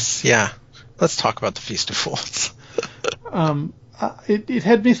 Yes. Yeah. Let's talk about the Feast of Fools. It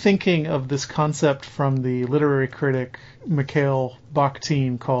had me thinking of this concept from the literary critic Mikhail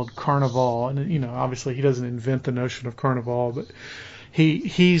Bakhtin called Carnival, and obviously he doesn't invent the notion of Carnival, but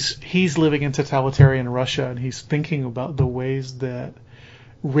he's living in totalitarian Russia, and he's thinking about the ways that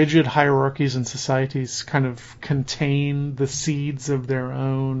rigid hierarchies in societies kind of contain the seeds of their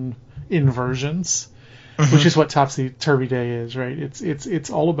own inversions, which is what Topsy Turvy Day is, right? It's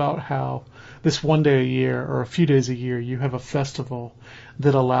all about how this one day a year or a few days a year you have a festival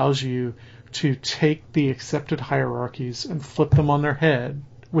that allows you to take the accepted hierarchies and flip them on their head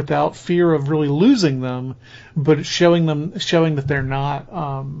without fear of really losing them, but showing that they're not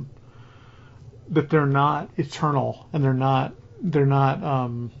eternal, and they're not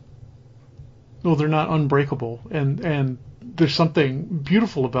unbreakable, and there's something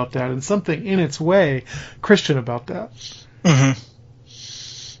beautiful about that, and something in its way Christian about that.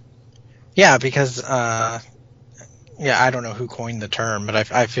 Yeah, because I don't know who coined the term,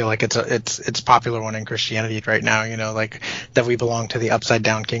 but I feel like it's a popular one in Christianity right now. Like that we belong to the upside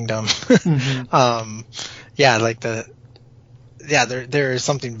down kingdom. There is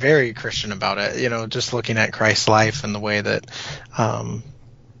something very Christian about it. Just looking at Christ's life and the way that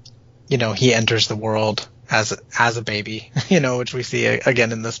he enters the world as a baby, which we see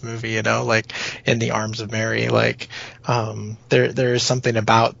again in this movie. Like in the arms of Mary. Like there is something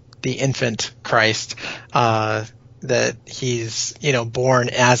about the infant Christ, that he's, born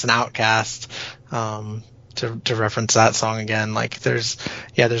as an outcast, to reference that song again. Like there's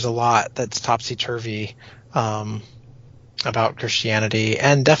a lot that's topsy-turvy, about Christianity,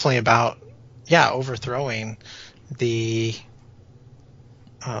 and definitely about, overthrowing the,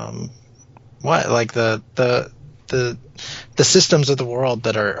 the systems of the world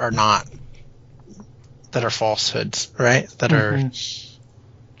that are not, that are falsehoods, right? That are,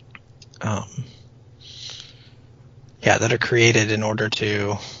 that are created in order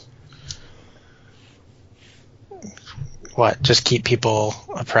to just keep people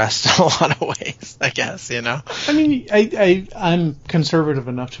oppressed in a lot of ways, I guess, I mean, I'm conservative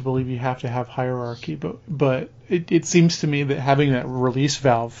enough to believe you have to have hierarchy, but it seems to me that having that release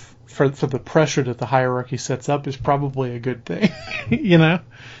valve for the pressure that the hierarchy sets up is probably a good thing,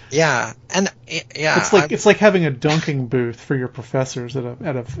 Yeah, and it's like having a dunking booth for your professors at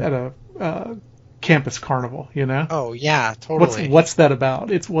a campus carnival, Oh yeah, totally. What's that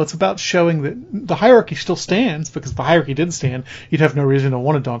about? It's about showing that the hierarchy still stands, because if the hierarchy didn't stand, you'd have no reason to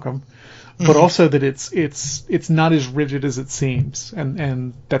want to dunk them. But also that it's not as rigid as it seems,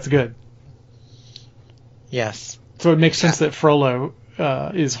 and that's good. Yes. So it makes sense that Frollo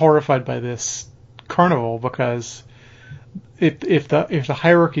is horrified by this carnival, because if the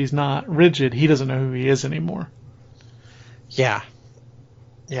hierarchy's not rigid, he doesn't know who he is anymore. Yeah.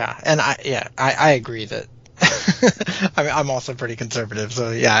 Yeah, and I agree that I mean, I'm also pretty conservative, so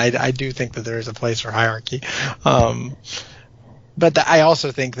I do think that there is a place for hierarchy. But I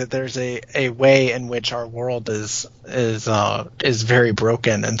also think that there's a way in which our world is very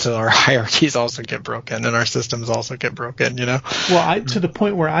broken, and so our hierarchies also get broken, and our systems also get broken. Well, to the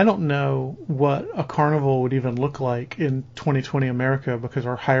point where I don't know what a carnival would even look like in 2020 America, because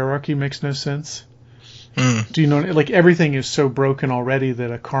our hierarchy makes no sense. Do you know? Like, everything is so broken already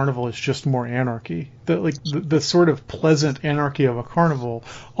that a carnival is just more anarchy. The sort of pleasant anarchy of a carnival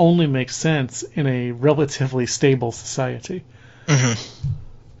only makes sense in a relatively stable society.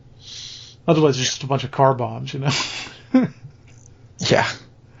 Otherwise, it's just a bunch of car bombs, Yeah.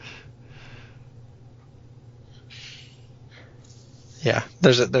 Yeah,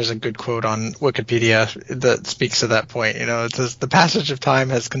 there's a good quote on Wikipedia that speaks to that point. It says, "The passage of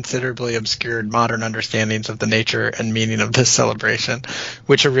time has considerably obscured modern understandings of the nature and meaning of this celebration,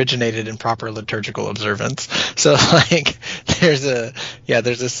 which originated in proper liturgical observance." So, there's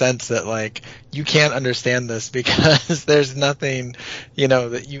a sense that, you can't understand this because there's nothing,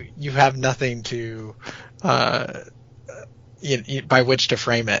 that you have nothing to by which to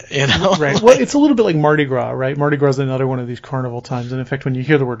frame it, Right. Well, it's a little bit like Mardi Gras, right? Mardi Gras is another one of these carnival times, and in fact, when you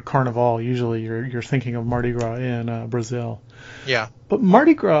hear the word carnival, usually you're thinking of Mardi Gras in Brazil. Yeah. But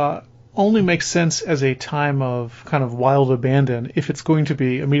Mardi Gras only makes sense as a time of kind of wild abandon if it's going to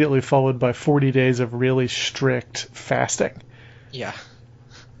be immediately followed by 40 days of really strict fasting. Yeah.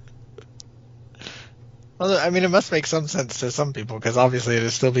 Well, I mean, it must make some sense to some people, because obviously it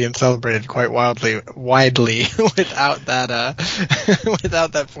is still being celebrated quite widely without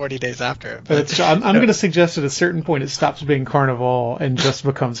that 40 days after it. But I'm going to suggest at a certain point it stops being carnival and just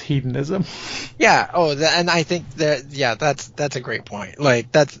becomes hedonism. Yeah. Oh, and I think that that's a great point.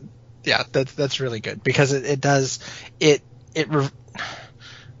 That's really good, because it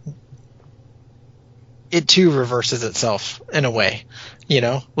too reverses itself in a way.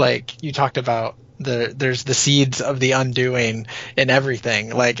 Like you talked about. There's the seeds of the undoing in everything.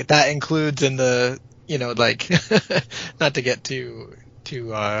 That includes in the, not to get too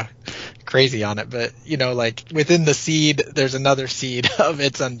crazy on it, but within the seed, there's another seed of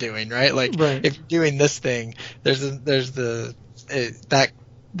its undoing, right? Right. If you're doing this thing, the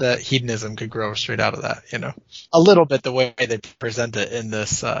hedonism could grow straight out of that, a little bit the way they present it in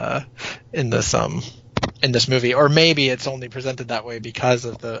this movie, or maybe it's only presented that way because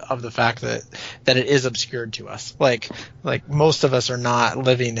of the fact that it is obscured to us. Like most of us are not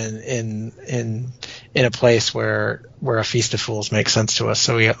living in a place where a Feast of Fools makes sense to us.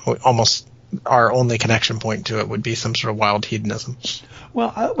 So we almost, our only connection point to it would be some sort of wild hedonism.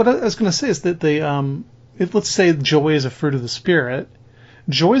 Well, what I was going to say is that let's say joy is a fruit of the Spirit.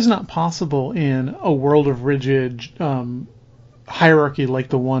 Joy is not possible in a world of rigid hierarchy like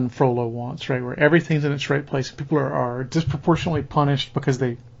the one Frollo wants, right? Where everything's in its right place. People are disproportionately punished because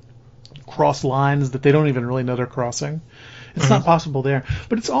they cross lines that they don't even really know they're crossing. It's not possible there.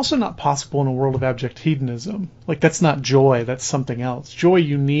 But it's also not possible in a world of abject hedonism. That's not joy, that's something else. Joy,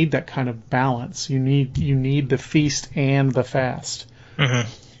 you need that kind of balance. You need the feast and the fast.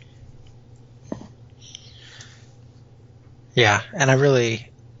 Yeah, and I really...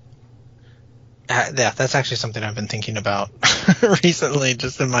 that's actually something I've been thinking about recently,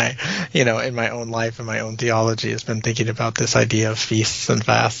 just in my own life and my own theology, has been thinking about this idea of feasts and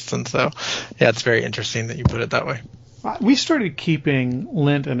fasts. And so, yeah, it's very interesting that you put it that way. We started keeping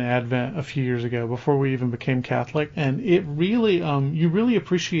Lent and Advent a few years ago, before we even became Catholic, and it really, you really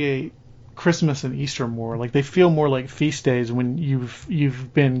appreciate Christmas and Easter more. They feel more like feast days when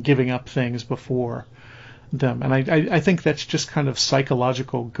you've been giving up things before them. And I think that's just kind of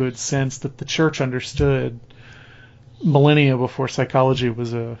psychological good sense that the church understood millennia before psychology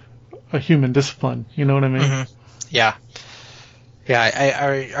was a human discipline. You know what I mean? Yeah.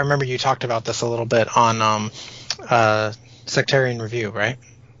 I remember you talked about this a little bit on Sectarian Review, right?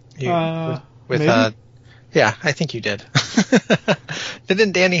 Maybe? Yeah, I think you did.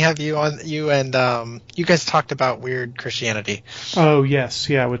 Didn't Danny have you on? You and you guys talked about weird Christianity. Oh yes,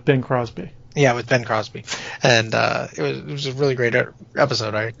 yeah, with Ben Crosby. Yeah, with Ben Crosby, and it was a really great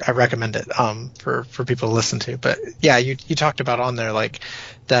episode. I recommend it for people to listen to. But yeah, you talked about on there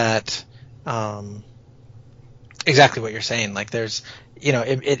that exactly what you're saying. There's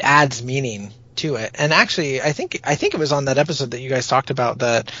it adds meaning to it. And actually, I think it was on that episode that you guys talked about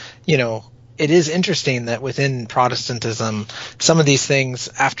that it is interesting that within Protestantism, some of these things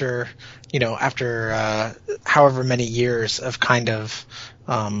after however many years of kind of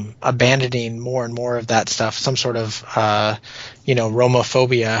abandoning more and more of that stuff, some sort of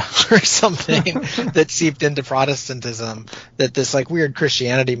Romophobia or something that seeped into Protestantism, that this like weird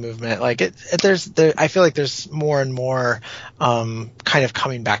Christianity movement, like I feel like there's more and more kind of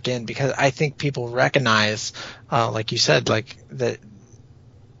coming back in, because I think people recognize, like you said, like that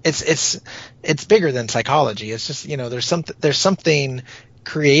it's bigger than psychology. It's just, there's something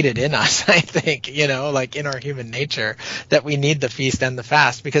created in us, I think, like in our human nature, that we need the feast and the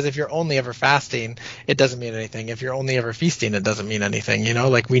fast, because if you're only ever fasting, it doesn't mean anything. If you're only ever feasting, it doesn't mean anything,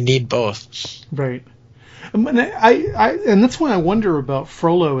 like we need both. Right. And that's why I wonder about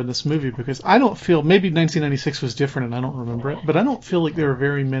Frollo in this movie, because I don't feel, maybe 1996 was different and I don't remember it, but I don't feel like there are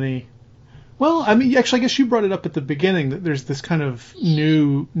very many. Well, I mean, actually, I guess you brought it up at the beginning that there's this kind of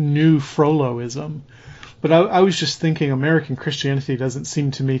new Frolloism. But I was just thinking American Christianity doesn't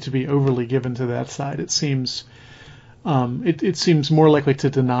seem to me to be overly given to that side. It seems it seems more likely to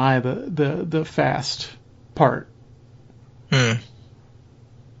deny the fast part. Yeah.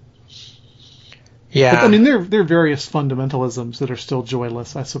 But, I mean, there are various fundamentalisms that are still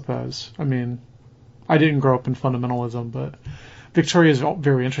joyless, I suppose. I mean, I didn't grow up in fundamentalism, but Victoria's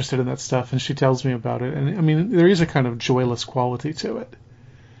very interested in that stuff, and she tells me about it. And, I mean, there is a kind of joyless quality to it.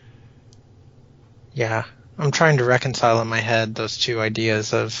 Yeah, I'm trying to reconcile in my head those two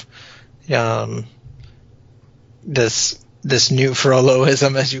ideas of this new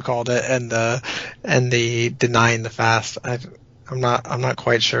Frolloism, as you called it, and the denying the fast. I'm not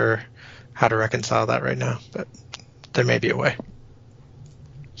quite sure how to reconcile that right now, but there may be a way.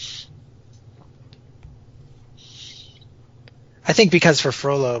 I think because for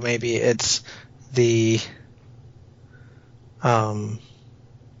Frollo, maybe it's the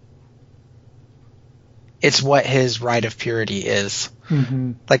it's what his rite of purity is.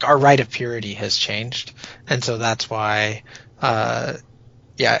 Mm-hmm. Like our rite of purity has changed, and so that's why,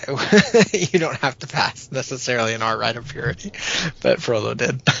 you don't have to fast necessarily in our rite of purity, but Frollo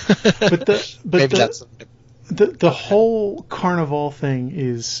did. The whole Carnival thing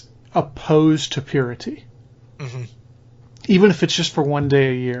is opposed to purity, mm-hmm. even if it's just for one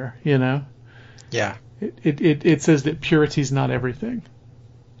day a year. Yeah. It says that purity is not everything.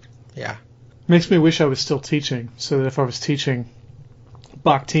 Yeah. Makes me wish I was still teaching, so that if I was teaching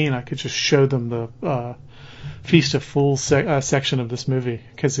Bakhtin, I could just show them the Feast of Fools section of this movie,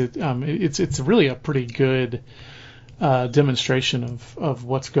 because it's really a pretty good demonstration of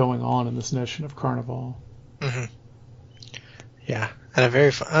what's going on in this notion of Carnival. Mm-hmm. Yeah, and a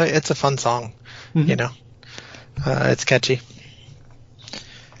very it's a fun song, mm-hmm. It's catchy.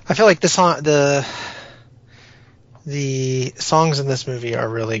 I feel like the songs in this movie are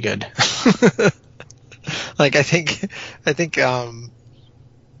really good. Like I think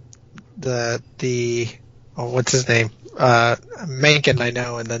what's his name? Menken, I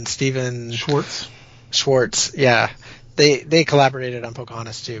know, and then Steven Schwartz. Yeah. They collaborated on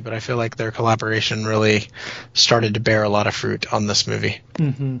Pocahontas too, but I feel like their collaboration really started to bear a lot of fruit on this movie.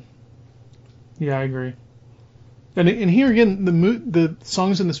 Mm-hmm. Yeah, I agree. And here again, the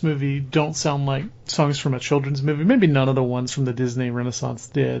songs in this movie don't sound like songs from a children's movie. Maybe none of the ones from the Disney Renaissance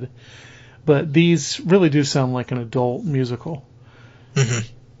did, but these really do sound like an adult musical. Mm-hmm.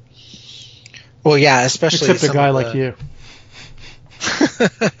 Well, yeah, especially except a guy like you.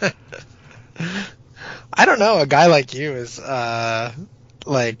 I don't know. A guy like you is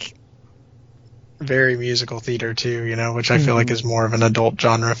like very musical theater too, which I feel like is more of an adult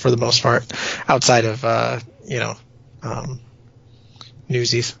genre for the most part, outside of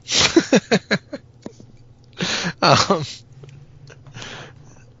Newsies.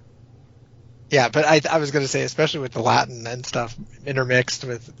 Yeah, but I was going to say, especially with the Latin and stuff intermixed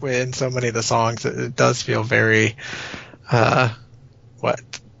in so many of the songs, it does feel very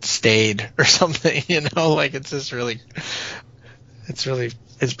staid or something, like it's just really, it's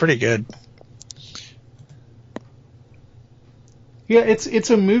pretty good. Yeah, it's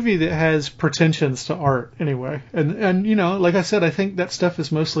a movie that has pretensions to art anyway, and like I said, I think that stuff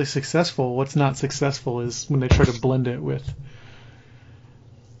is mostly successful. What's not successful is when they try to blend it with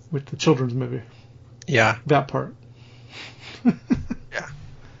the children's movie. Yeah, that part. Yeah.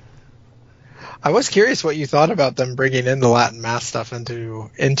 I was curious what you thought about them bringing in the Latin mass stuff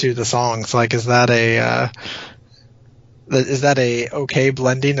into the songs. Like, is that a okay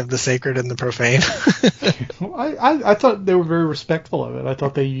blending of the sacred and the profane? I thought they were very respectful of it. I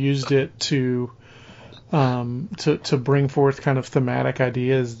thought they used it to bring forth kind of thematic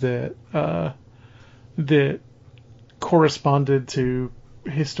ideas that corresponded to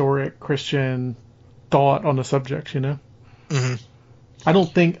historic Christian thought on the subject, you know? Mm-hmm. I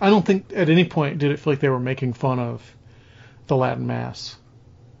don't think at any point did it feel like they were making fun of the Latin Mass.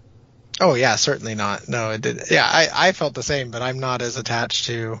 Oh yeah, certainly not. No, it did. Yeah, I felt the same, but I'm not as attached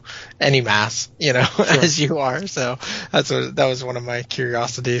to any mass, you know, Sure. as you are. So that was one of my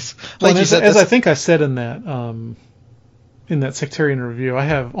curiosities. Well, Like you said, as I think I said in that sectarian review, I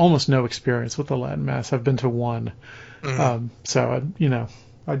have almost no experience with the Latin Mass. I've been to one, so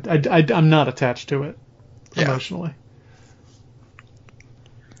I'm not attached to it emotionally.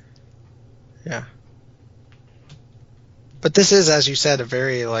 Yeah. But this is, as you said, a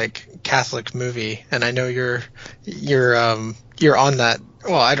very like Catholic movie, and I know you're on that.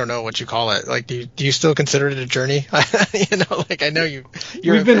 Well, I don't know what you call it. Like, do you still consider it a journey? You know, like I know you're.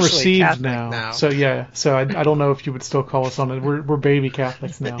 We've been received Catholic now, so yeah. So I don't know if you would still call us on it. We're baby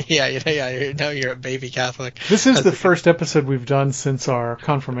Catholics now. Yeah. Now you're a baby Catholic. This is the first episode we've done since our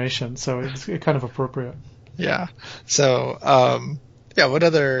confirmation, so it's kind of appropriate. Yeah. So, what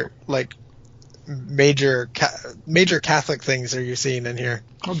other like major Catholic things are you seeing in here?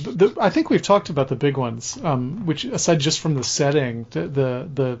 I think we've talked about the big ones, which aside just from the setting,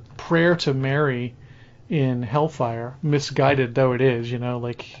 the prayer to Mary in Hellfire, misguided though it is, you know,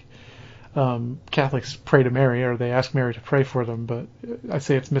 like Catholics pray to Mary or they ask Mary to pray for them, but I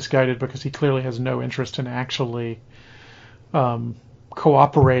say it's misguided because he clearly has no interest in actually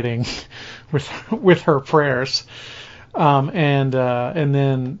cooperating with her prayers. And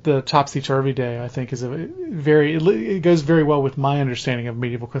then the Topsy-Turvy Day, I think, is it goes very well with my understanding of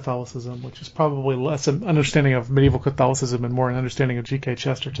medieval Catholicism, which is probably less an understanding of medieval Catholicism and more an understanding of G.K.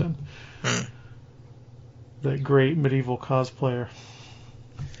 Chesterton, the great medieval cosplayer.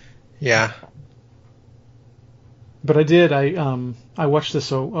 Yeah. But I watched this.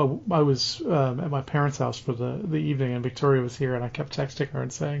 So I was at my parents' house for the evening, and Victoria was here, and I kept texting her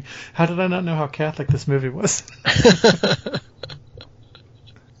and saying, "How did I not know how Catholic this movie was?"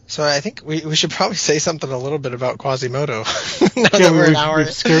 So I think we should probably say something a little bit about Quasimodo. now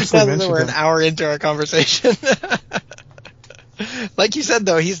that we're an hour into our conversation. Like you said,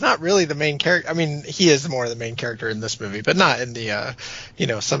 though, he's not really the main character. I mean, he is more the main character in this movie, but not in the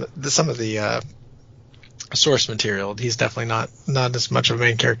some of the source material. He's definitely not as much of a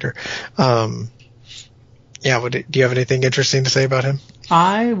main character. Do you have anything interesting to say about him?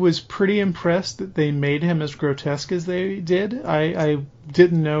 I was pretty impressed that they made him as grotesque as they did. I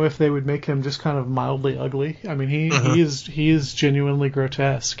didn't know if they would make him just kind of mildly ugly. I mean, he is genuinely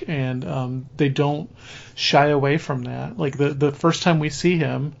grotesque, and they don't shy away from that. Like the first time we see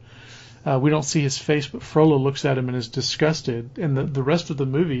him, we don't see his face, but Frollo looks at him and is disgusted, and the rest of the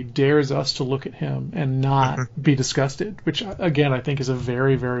movie dares us to look at him and not be disgusted, which, again, I think is a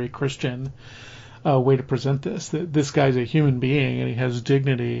very, very Christian way to present this. That this guy's a human being and he has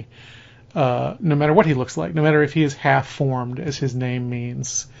dignity, no matter what he looks like, no matter if he is half-formed, as his name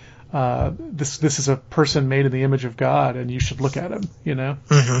means. This is a person made in the image of God, and you should look at him, you know?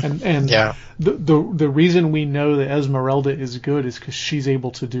 And the reason we know that Esmeralda is good is because she's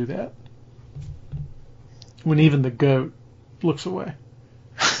able to do that. When even the goat looks away.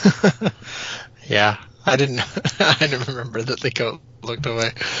 Yeah, I didn't remember that the goat looked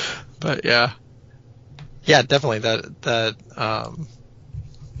away, but yeah, definitely that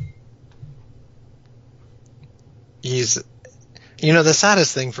he's, you know, the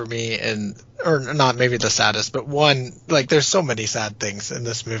saddest thing for me, or not maybe the saddest, but one, like, there's so many sad things in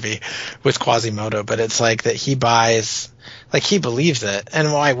this movie with Quasimodo, but it's like that he buys, like, he believes it,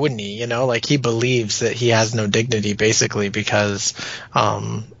 and why wouldn't he, you know, like, he believes that he has no dignity, basically, because,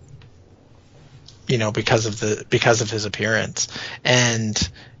 because of his appearance.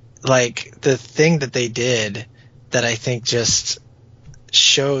 And, like, the thing that they did that I think just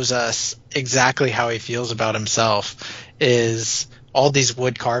shows us exactly how he feels about himself is all these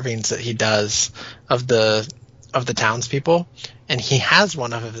wood carvings that he does of the townspeople, and he has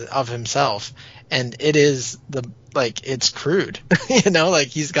one of himself, and it is it's crude, you know, like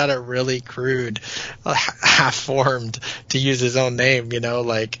he's got a really crude, half-formed, to use his own name, you know,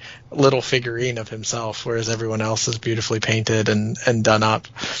 like little figurine of himself, whereas everyone else is beautifully painted and done up,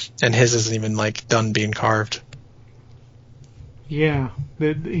 and his isn't even like done being carved. Yeah,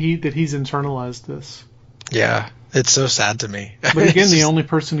 that he's internalized this. Yeah, it's so sad to me. But again, the only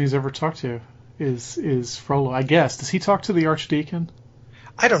person he's ever talked to is Frollo, I guess. Does he talk to the Archdeacon?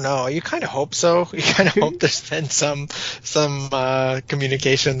 I don't know. You kind of hope so. You kind of hope there's been some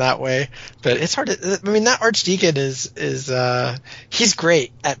communication that way, but it's hard to. I mean, that Archdeacon is he's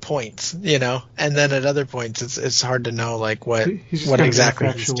great at points, you know, and then at other points it's hard to know like what exactly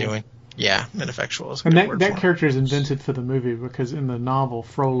he's doing. Yeah, ineffectual is a And good word that for it. character is invented for the movie because in the novel,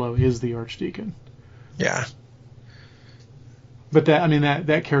 Frollo is the archdeacon. Yeah. But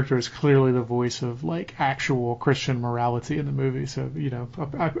that character is clearly the voice of like actual Christian morality in the movie. So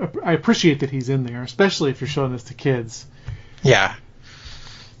I appreciate that he's in there, especially if you're showing this to kids. Yeah.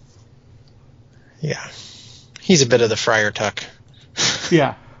 Yeah. He's a bit of the Friar Tuck.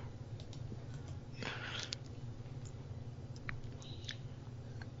 Yeah.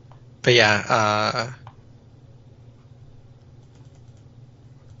 But yeah,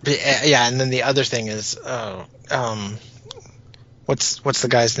 and then the other thing is, what's the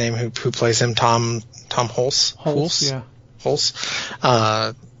guy's name who plays him? Tom Hulse? Yeah. Hulse.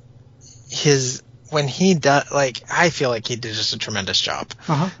 When he does, like, I feel like he did just a tremendous job.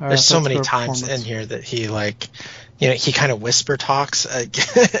 There's so many times in here that he, like, he kind of whisper talks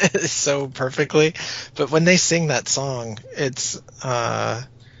so perfectly. But when they sing that song, it's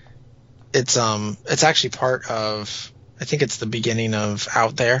actually part of, I think it's the beginning of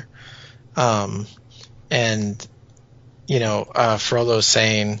Out There. And Frollo's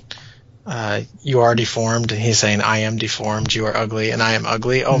saying, you are deformed, and he's saying, I am deformed, you are ugly, and I am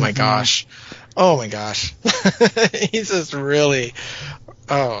ugly. Oh my gosh. He's just really,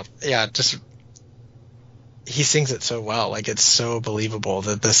 he sings it so well. Like, it's so believable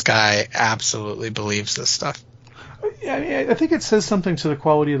that this guy absolutely believes this stuff. Yeah, I think it says something to the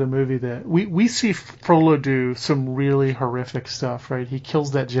quality of the movie that we see Frollo do some really horrific stuff, right? He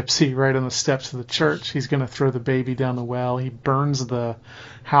kills that gypsy right on the steps of the church. He's going to throw the baby down the well. He burns the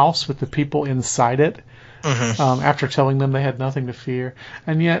house with the people inside it after telling them they had nothing to fear.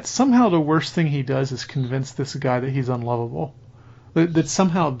 And yet somehow the worst thing he does is convince this guy that he's unlovable. That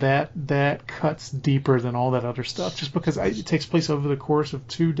somehow that cuts deeper than all that other stuff, just because it takes place over the course of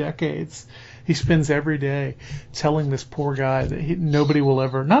 2 decades. He spends every day telling this poor guy that nobody will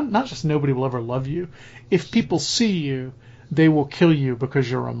ever, not just nobody will ever love you. If people see you, they will kill you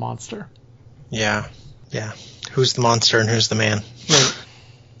because you're a monster. Yeah. Who's the monster and who's the man? Right.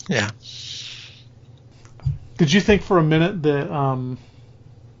 Yeah. Did you think for a minute that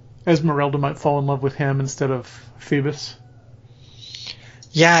Esmeralda might fall in love with him instead of Phoebus?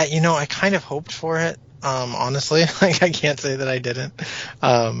 Yeah, I kind of hoped for it, honestly. Like, I can't say that I didn't.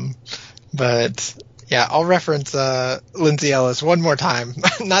 But, yeah, I'll reference Lindsay Ellis one more time.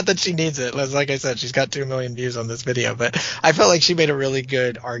 Not that she needs it. Like I said, she's got 2 million views on this video. But I felt like she made a really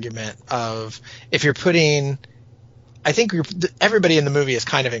good argument of, if you're putting... I think everybody in the movie is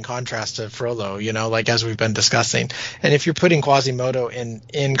kind of in contrast to Frollo, like as we've been discussing. And if you're putting Quasimodo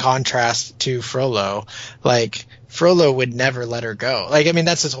in contrast to Frollo, like, Frollo would never let her go. Like, I mean,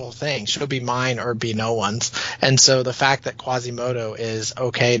 that's his whole thing. She'll be mine or be no one's. And so the fact that Quasimodo is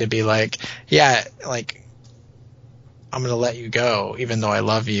okay to be like, yeah, like, I'm going to let you go even though I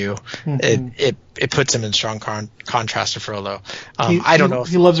love you, it puts him in strong contrast to Frollo. I don't know if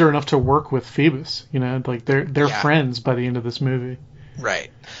he loves her enough to work with Phoebus, like they're friends by the end of this movie.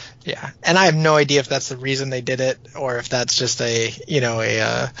 Right. Yeah. And I have no idea if that's the reason they did it or if that's just a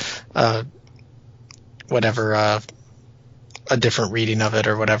different reading of it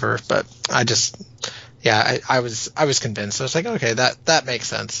or whatever, but I just, I was convinced. I was like, okay, that makes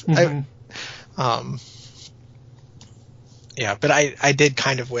sense. But I did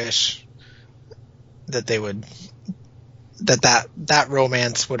kind of wish that they would, that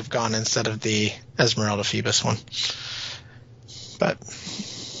romance would have gone instead of the Esmeralda Phoebus one. But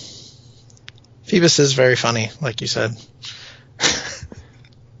Phoebus is very funny, like you said.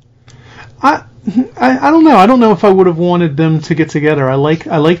 I don't know. I don't know if I would have wanted them to get together. I like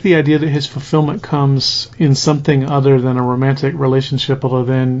the idea that his fulfillment comes in something other than a romantic relationship. Although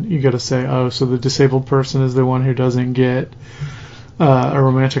then you got to say, oh, so the disabled person is the one who doesn't get a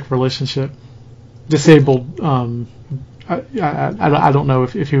romantic relationship. Disabled. I don't know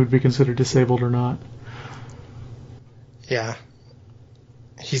if he would be considered disabled or not. Yeah.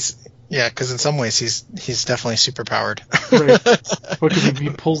 Because in some ways he's definitely superpowered. Right. Well, because he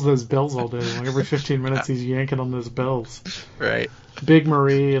pulls those bells all day. Like every 15 minutes he's yanking on those bells. Right. Big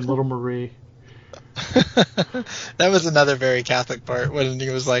Marie and Little Marie. That was another very Catholic part when he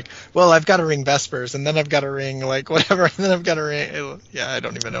was like, well, I've got to ring Vespers, and then I've got to ring, like, whatever, and then I've got to ring... Yeah, I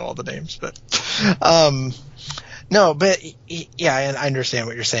don't even know all the names, but... No, but, yeah, and I understand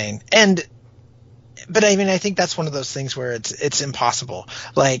what you're saying. But I mean, I think that's one of those things where it's impossible.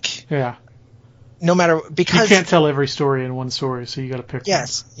 Like, yeah, no matter, because you can't tell every story in one story, so you got to pick.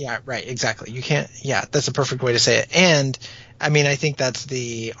 Yes, one. Yeah, right, exactly. You can't. Yeah, that's a perfect way to say it. And I mean, I think that's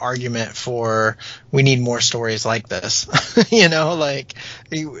the argument for we need more stories like this.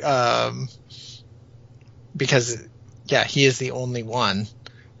 Because he is the only one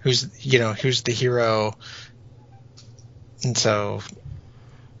who's the hero, and so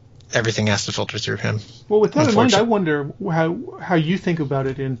everything has to filter through him. Well, with that in mind, I wonder how you think about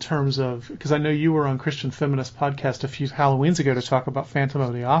it in terms of, because I know you were on Christian Feminist podcast a few Halloweens ago to talk about Phantom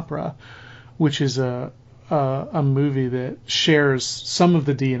of the Opera, which is a movie that shares some of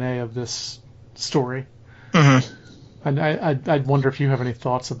the DNA of this story. Mm-hmm. And I'd wonder if you have any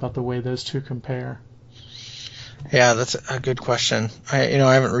thoughts about the way those two compare. Yeah, that's a good question. I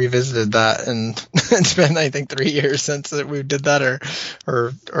haven't revisited that, and it's been, I think, 3 years since that we did that,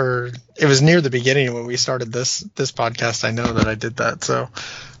 or it was near the beginning when we started this podcast. I know that I did that, so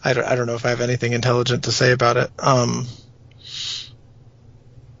I don't know if I have anything intelligent to say about it.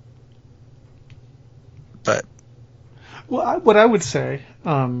 But what I would say,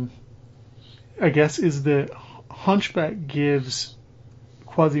 I guess, is that Hunchback gives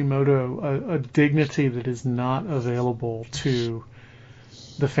Quasimodo a dignity that is not available to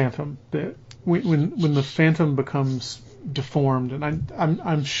the Phantom. That when the Phantom becomes deformed, and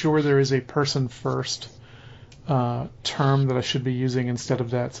I'm sure there is a person first term that I should be using instead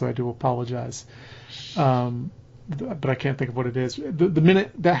of that, so I do apologize. But I can't think of what it is. The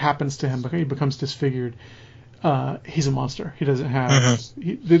minute that happens to him, he becomes disfigured. He's a monster. He doesn't have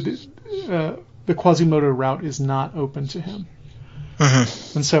the Quasimodo route is not open to him.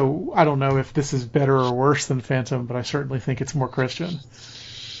 Mm-hmm. And so I don't know if this is better or worse than Phantom, but I certainly think it's more Christian.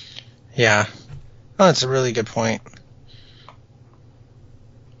 Yeah. Oh, that's a really good point.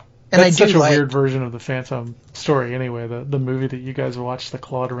 And that's such a weird version of the Phantom story anyway, the movie that you guys watched, the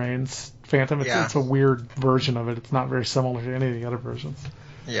Claude Rains Phantom. It's a weird version of it. It's not very similar to any of the other versions.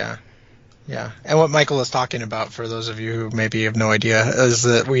 Yeah. Yeah. And what Michael is talking about, for those of you who maybe have no idea, is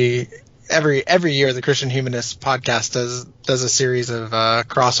that we every year the Christian Humanist podcast does a series of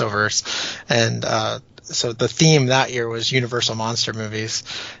crossovers, and so the theme that year was Universal Monster movies,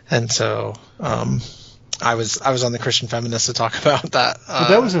 and so I was on the Christian Feminist to talk about that. But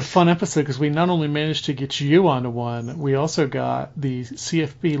that was a fun episode because we not only managed to get you onto one, we also got the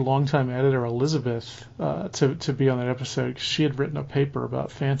CFB longtime editor Elizabeth to be on that episode because she had written a paper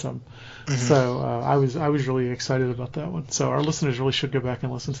about Phantom. Mm-hmm. So I was really excited about that one. So our listeners really should go back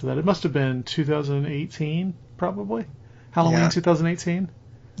and listen to that. It must have been 2018, probably Halloween 2018.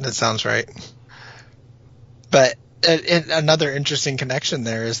 That sounds right. But another interesting connection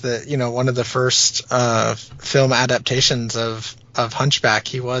there is that, one of the first film adaptations of Hunchback,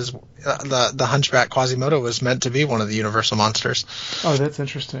 he was the Hunchback Quasimodo was meant to be one of the Universal monsters. Oh, that's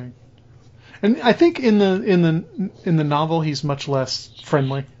interesting. And I think in the novel he's much less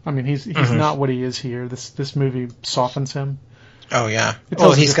friendly. I mean, he's mm-hmm. not what he is here. This movie softens him. Oh yeah. It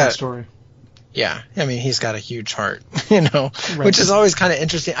tells a different story. Yeah, I mean, he's got a huge heart, right. Which is always kind of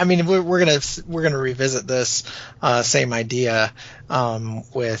interesting. I mean, we're gonna revisit this same idea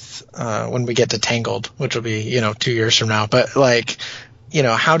with when we get to Tangled, which will be 2 years from now. But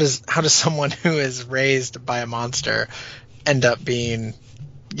how does someone who is raised by a monster end up being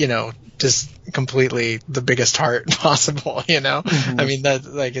just completely the biggest heart possible? Mm-hmm. I mean, that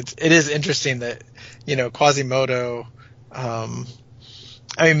it is interesting that Quasimodo.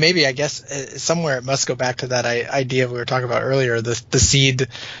 I mean, maybe, I guess, somewhere it must go back to that idea we were talking about earlier, the seed,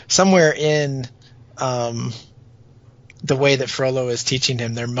 somewhere in the way that Frollo is teaching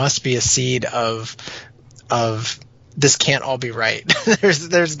him, there must be a seed of this can't all be right.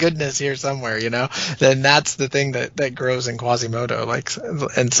 there's goodness here somewhere, Then that's the thing that grows in Quasimodo,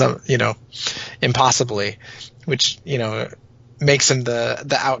 and some, impossibly, which, makes him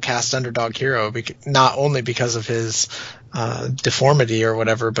the outcast underdog hero, not only because of his deformity or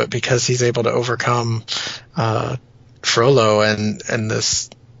whatever, but because he's able to overcome Frollo and this,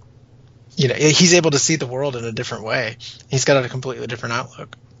 he's able to see the world in a different way. He's got a completely different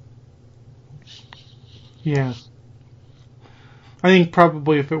outlook. Yeah. I think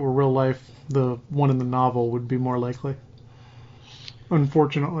probably if it were real life, the one in the novel would be more likely.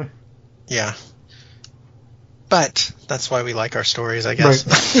 Unfortunately. Yeah. But that's why we like our stories, I guess.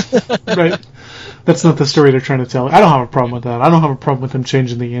 Right. Right. That's not the story they're trying to tell. I don't have a problem with that. I don't have a problem with them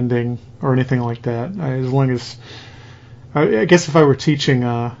changing the ending or anything like that. As long as, I guess, if I were teaching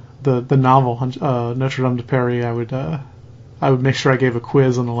the novel Notre Dame de Paris, I would make sure I gave a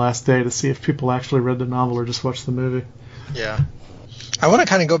quiz on the last day to see if people actually read the novel or just watched the movie. Yeah. I want to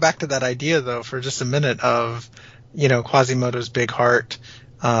kind of go back to that idea though for just a minute of Quasimodo's big heart,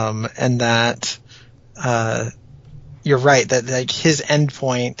 and that. You're right that his end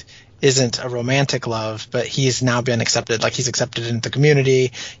point isn't a romantic love, but he's now been accepted. He's accepted into the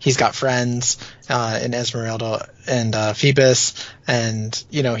community. He's got friends in Esmeralda and Phoebus, and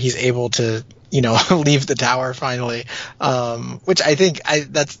he's able to leave the tower finally, which I think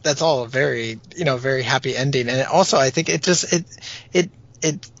that's all a very, very happy ending. And also I think it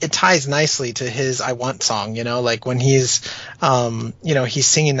ties nicely to his "I Want" song, like when he's, he's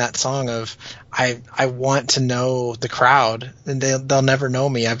singing that song of, I want to know the crowd, and they'll never know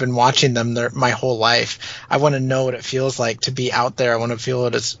me. I've been watching them my whole life. I want to know what it feels like to be out there. I want to feel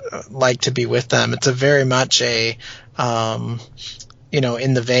what it's like to be with them. It's a very much a,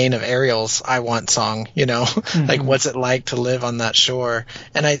 in the vein of Ariel's "I Want" song, Mm-hmm. like what's it like to live on that shore.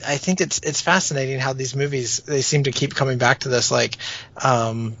 And I think it's fascinating how these movies, they seem to keep coming back to this, like,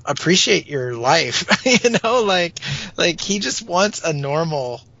 appreciate your life, like he just wants a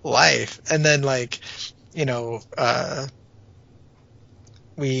normal life. And then, like,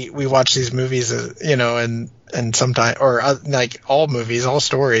 we watch these movies, and sometimes, or like all movies, all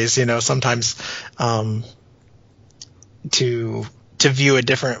stories, sometimes, to view a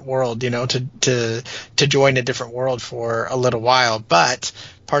different world, to join a different world for a little while. But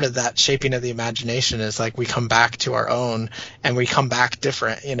part of that shaping of the imagination is, like, we come back to our own, and we come back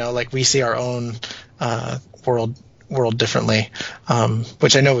different, like we see our own world differently,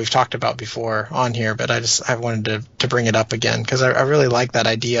 which I know we've talked about before on here, but I wanted to bring it up again, because I really like that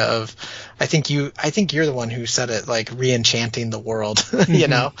idea of, I think you're the one who said it, like, re-enchanting the world,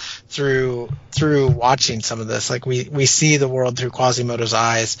 through watching some of this. Like, we see the world through Quasimodo's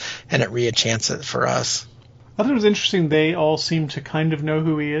eyes, and it re-enchants it for us. I thought it was interesting. They all seem to kind of know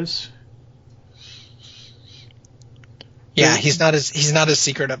who he is. Yeah, he's not as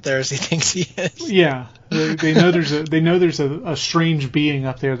secret up there as he thinks he is. Yeah, they know there's a strange being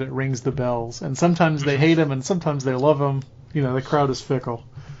up there that rings the bells, and sometimes they hate him, and sometimes they love him. The crowd is fickle.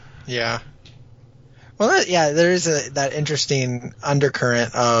 Yeah. Well, there is that interesting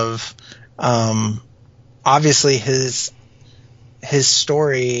undercurrent of, obviously his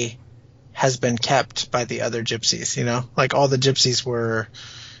story has been kept by the other gypsies. Like, all the gypsies were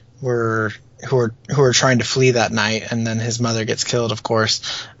who are trying to flee that night, and then his mother gets killed, of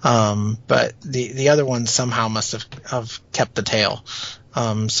course. But the other ones somehow must have kept the tale,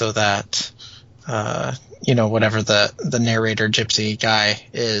 so that, whatever the narrator gypsy guy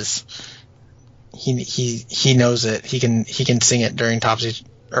is, he knows it. He can sing it during Topsy,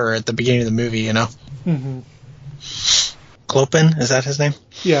 or at the beginning of the movie, Mm-hmm. Clopin, is that his name?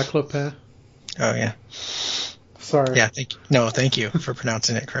 Yeah, Clopin. Oh yeah. Sorry. Yeah, thank you for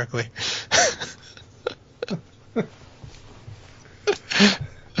pronouncing it correctly.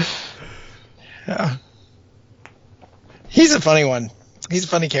 Yeah. He's a funny one. He's a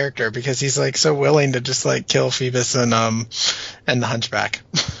funny character, because he's, like, so willing to just, like, kill Phoebus and the Hunchback.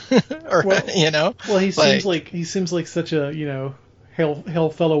 Well, he seems like such a, hail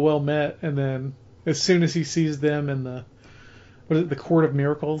fellow well met, and then as soon as he sees them in the Court of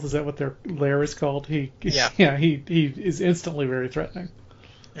Miracles, is that what their lair is called? He is instantly very threatening.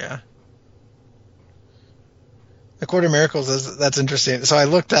 Yeah. The Court of Miracles, that's interesting. So I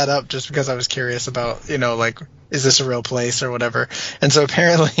looked that up just because I was curious about, like, is this a real place or whatever? And so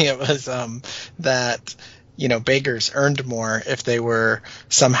apparently it was that, beggars earned more if they were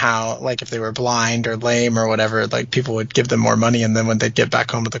somehow, like, if they were blind or lame or whatever, like, people would give them more money, and then when they'd get back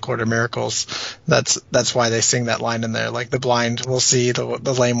home to the Court of Miracles, that's why they sing that line in there, like, the blind will see,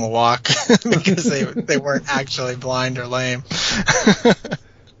 the lame will walk, because they weren't actually blind or lame.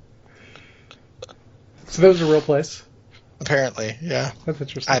 So that was a real place? Apparently, yeah. That's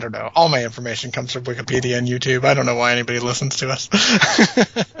interesting. I don't know. All my information comes from Wikipedia and YouTube. I don't know why anybody listens to us.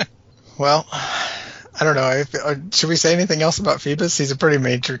 Well, I don't know. Should we say anything else about Phoebus? He's a pretty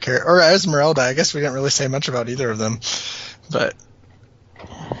major character. Or Esmeralda. I guess we didn't really say much about either of them. But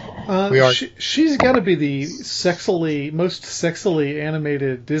we are. She's got to be the most sexily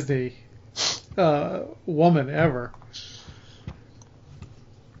animated Disney woman ever.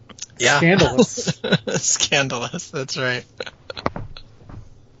 Yeah. Scandalous. Scandalous. That's right.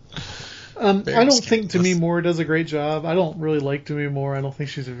 I don't think Demi Moore does a great job. I don't really like Demi Moore. I don't think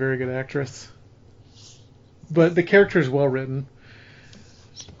she's a very good actress. But the character is well written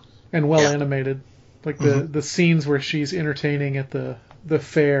and well animated. Like the scenes where she's entertaining at the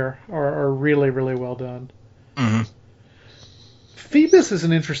fair are really, really well done. Mm-hmm. Phoebus is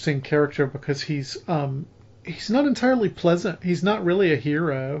an interesting character because he's not entirely pleasant. He's not really a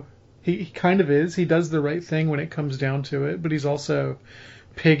hero. He kind of is. He does the right thing when it comes down to it, but he's also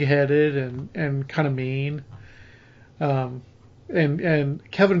pig-headed and kind of mean. And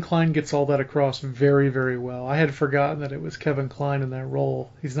Kevin Kline gets all that across very, very well. I had forgotten that it was Kevin Kline in that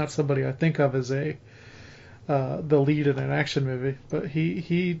role. He's not somebody I think of as the lead in an action movie, but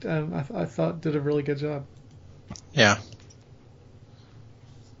he I thought did a really good job. Yeah.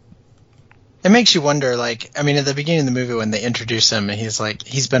 It makes you wonder, like, I mean, at the beginning of the movie when they introduce him, he's like,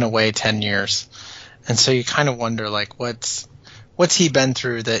 he's been away 10 years. And so you kind of wonder, like, what's he been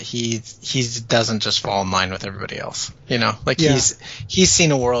through that he doesn't just fall in line with everybody else, you know? Like, he's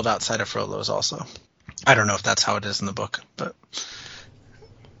seen a world outside of Frollo's also. I don't know if that's how it is in the book, but...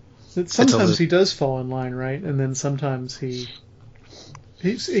 Sometimes he does fall in line, right? And then sometimes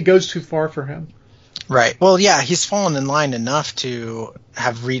it goes too far for him. Right. Well, yeah, he's fallen in line enough to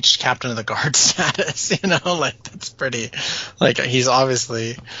have reached Captain of the Guard status, you know? Like, that's pretty... Like, he's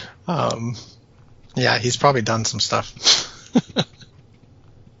obviously... he's probably done some stuff.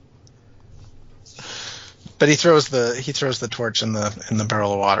 But he throws the torch in the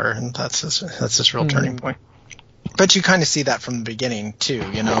barrel of water, and that's his real turning point. But you kind of see that from the beginning too,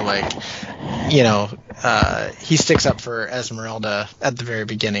 you know, like, you know, he sticks up for Esmeralda at the very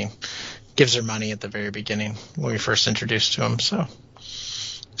beginning, gives her money at the very beginning when we first introduced to him. So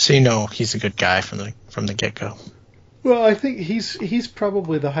you know he's a good guy from the get-go. Well, I think he's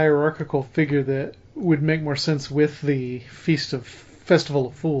probably the hierarchical figure that would make more sense with the Festival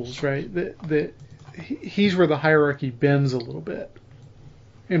of Fools, right? That he's where the hierarchy bends a little bit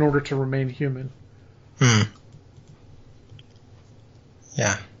in order to remain human.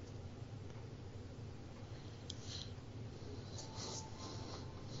 Yeah.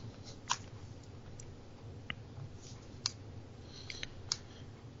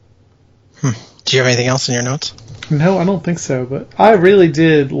 Do you have anything else in your notes? No, I don't think so, but I really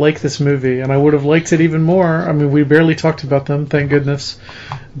did like this movie, and I would have liked it even more. I mean, we barely talked about them, thank goodness.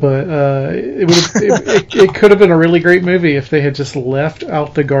 But it could have been a really great movie if they had just left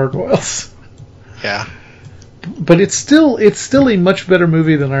out the gargoyles. Yeah. But it's still a much better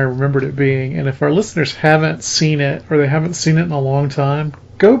movie than I remembered it being, and if our listeners haven't seen it, or they haven't seen it in a long time,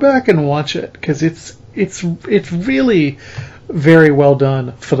 go back and watch it, because it's really very well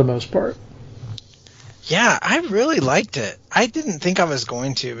done for the most part. Yeah, I really liked it. I didn't think I was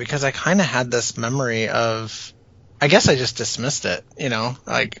going to, because I kind of had this memory of, I guess I just dismissed it, you know,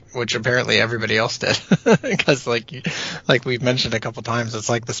 like, which apparently everybody else did, because like we've mentioned a couple times, it's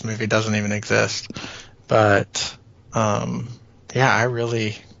like this movie doesn't even exist. But yeah, I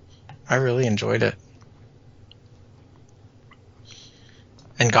really enjoyed it.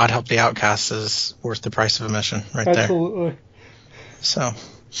 And God Help the Outcasts is worth the price of admission right there. Absolutely. So,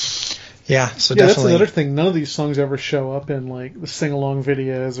 yeah, so yeah, definitely. That's another thing. None of these songs ever show up in like the sing-along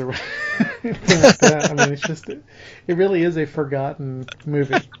videos or anything like that. I mean, it's just it really is a forgotten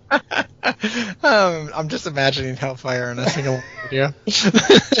movie. I'm just imagining Hellfire in a sing-along video.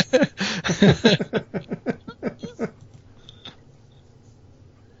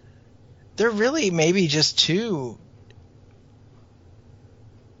 They're really maybe just two.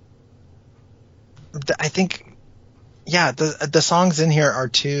 I think, yeah, the songs in here are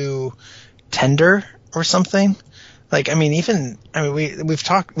too tender or something. Like, I mean,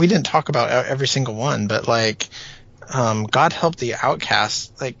 we didn't talk about every single one, but like, God Help the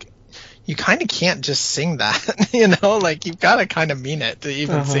Outcasts, like, you kind of can't just sing that, you know, like, you've got to kind of mean it to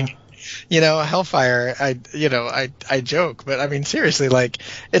even sing. You know, Hellfire, I joke, but I mean, seriously, like,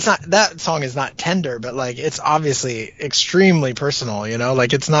 it's not, that song is not tender, but like, it's obviously extremely personal, you know,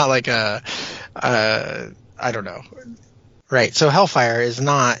 like, it's not like I don't know. Right. So Hellfire is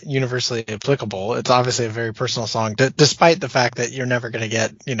not universally applicable. It's obviously a very personal song, despite the fact that you're never going to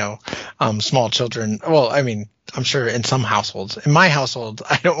get, you know, small children. Well, I mean, I'm sure in some households. In my household,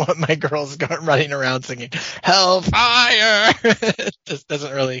 I don't want my girls running around singing Hellfire. It just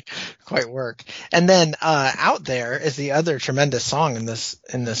doesn't really quite work. And then Out There is the other tremendous song in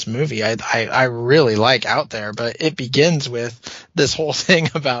this movie. I really like Out There, but it begins with this whole thing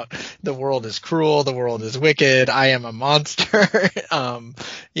about the world is cruel, the world is wicked, I am a monster.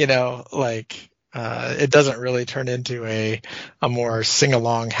 You know, like, it doesn't really turn into a more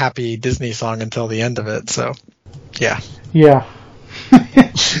sing-along happy Disney song until the end of it. So, yeah. Yeah.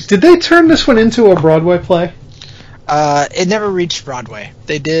 Did they turn this one into a Broadway play? It never reached Broadway.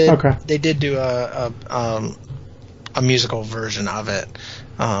 They did. Okay. They did do a musical version of it,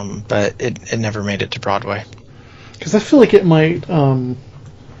 but it never made it to Broadway. Because I feel like it might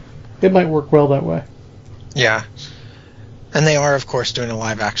work well that way. Yeah. And they are, of course, doing a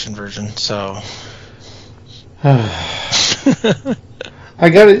live-action version, so...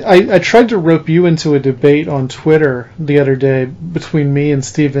 I tried to rope you into a debate on Twitter the other day between me and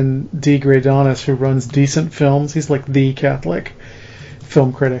Stephen D. Graydonis, who runs Decent Films. He's like the Catholic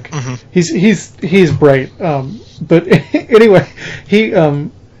film critic. Mm-hmm. He's great. But anyway, he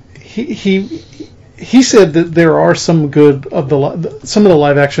said that there are some good some of the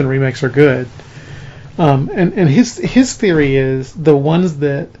live-action remakes are good. And his theory is the ones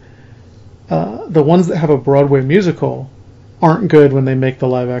that the ones that have a Broadway musical aren't good when they make the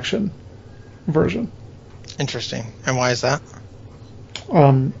live action version. Interesting. And why is that?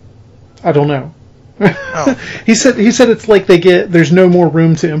 I don't know. Oh. He said it's like there's no more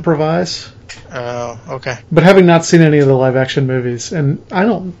room to improvise. Oh, okay. But having not seen any of the live action movies, and I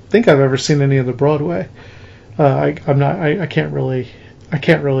don't think I've ever seen any of the Broadway, I can't really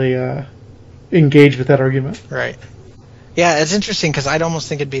engage with that argument. Right. Yeah, it's interesting because I'd almost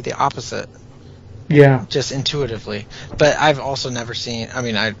think it'd be the opposite. Yeah. Just intuitively. But I've also never seen,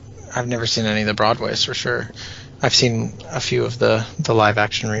 I've never seen any of the Broadways for sure. I've seen a few of the live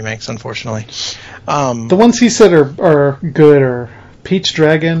action remakes, unfortunately. The ones he said are good are Pete's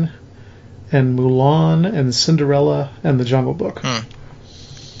Dragon and Mulan and Cinderella and The Jungle Book.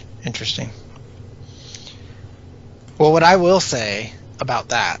 Interesting. Well, what I will say about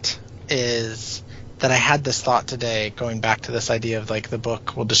that is that I had this thought today, going back to this idea of like the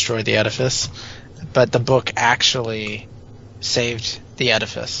book will destroy the edifice, but the book actually saved the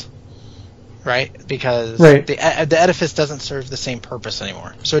edifice, right? Because the edifice doesn't serve the same purpose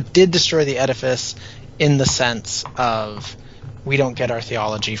anymore. So it did destroy the edifice in the sense of we don't get our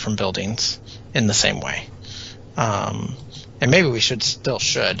theology from buildings in the same way. And maybe we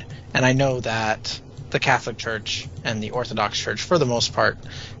should. And I know that the Catholic Church and the Orthodox Church, for the most part,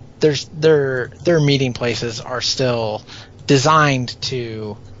 their meeting places are still designed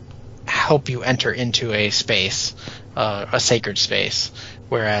to help you enter into a space, a sacred space,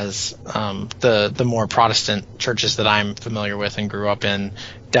 whereas the more Protestant churches that I'm familiar with and grew up in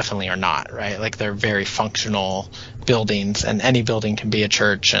definitely are not, right? Like they're very functional buildings, and any building can be a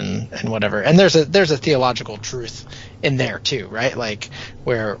church and whatever. And there's a theological truth in there too, right? Like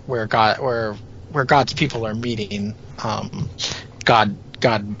where God's people are meeting, God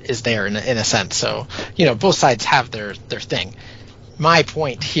is there in a sense. So, both sides have their thing. My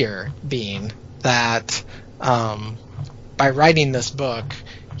point here being that by writing this book,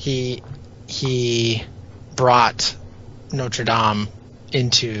 he brought Notre Dame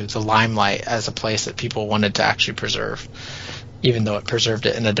into the limelight as a place that people wanted to actually preserve, even though it preserved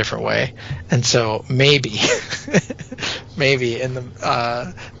it in a different way. And so maybe in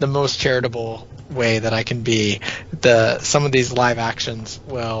the most charitable way that I can be, some of these live actions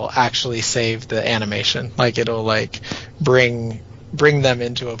will actually save the animation. Like it'll bring them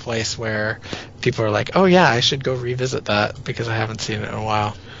into a place where people are like, oh yeah, I should go revisit that because I haven't seen it in a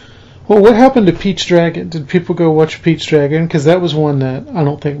while. Well, what happened to Pete's Dragon? Did people go watch Pete's Dragon? Because that was one that I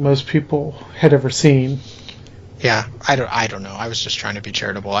don't think most people had ever seen. Yeah, I don't know. I was just trying to be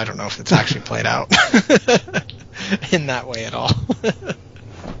charitable. I don't know if it's actually played out in that way at all.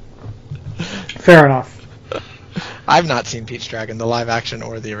 Fair enough. I've not seen Pete's Dragon, the live action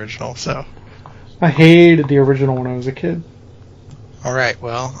or the original, so. I hated the original when I was a kid. All right,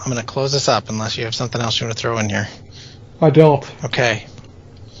 well, I'm going to close this up unless you have something else you want to throw in here. I don't. Okay.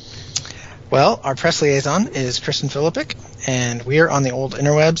 Well, our press liaison is Kristen Philippic, and we are on the old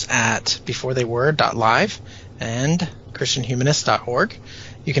interwebs at beforethey.were.live and christianhumanist.org.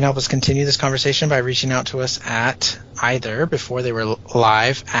 You can help us continue this conversation by reaching out to us at either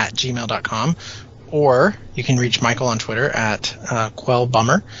beforetheywerelive@gmail.com, or you can reach Michael on Twitter at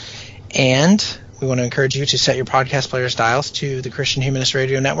quellbummer. And we want to encourage you to set your podcast player's dials to the Christian Humanist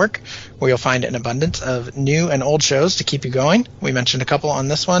Radio Network, where you'll find an abundance of new and old shows to keep you going. We mentioned a couple on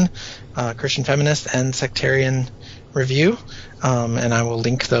this one, Christian Feminist and Sectarian Review, and I will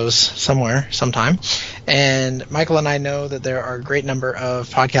link those somewhere sometime. And Michael and I know that there are a great number of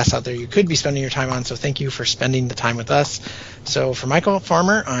podcasts out there you could be spending your time on, so thank you for spending the time with us. So for Michael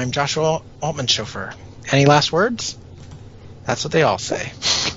Farmer, I'm Joshua Altman-Schofer. Any last words? That's what they all say.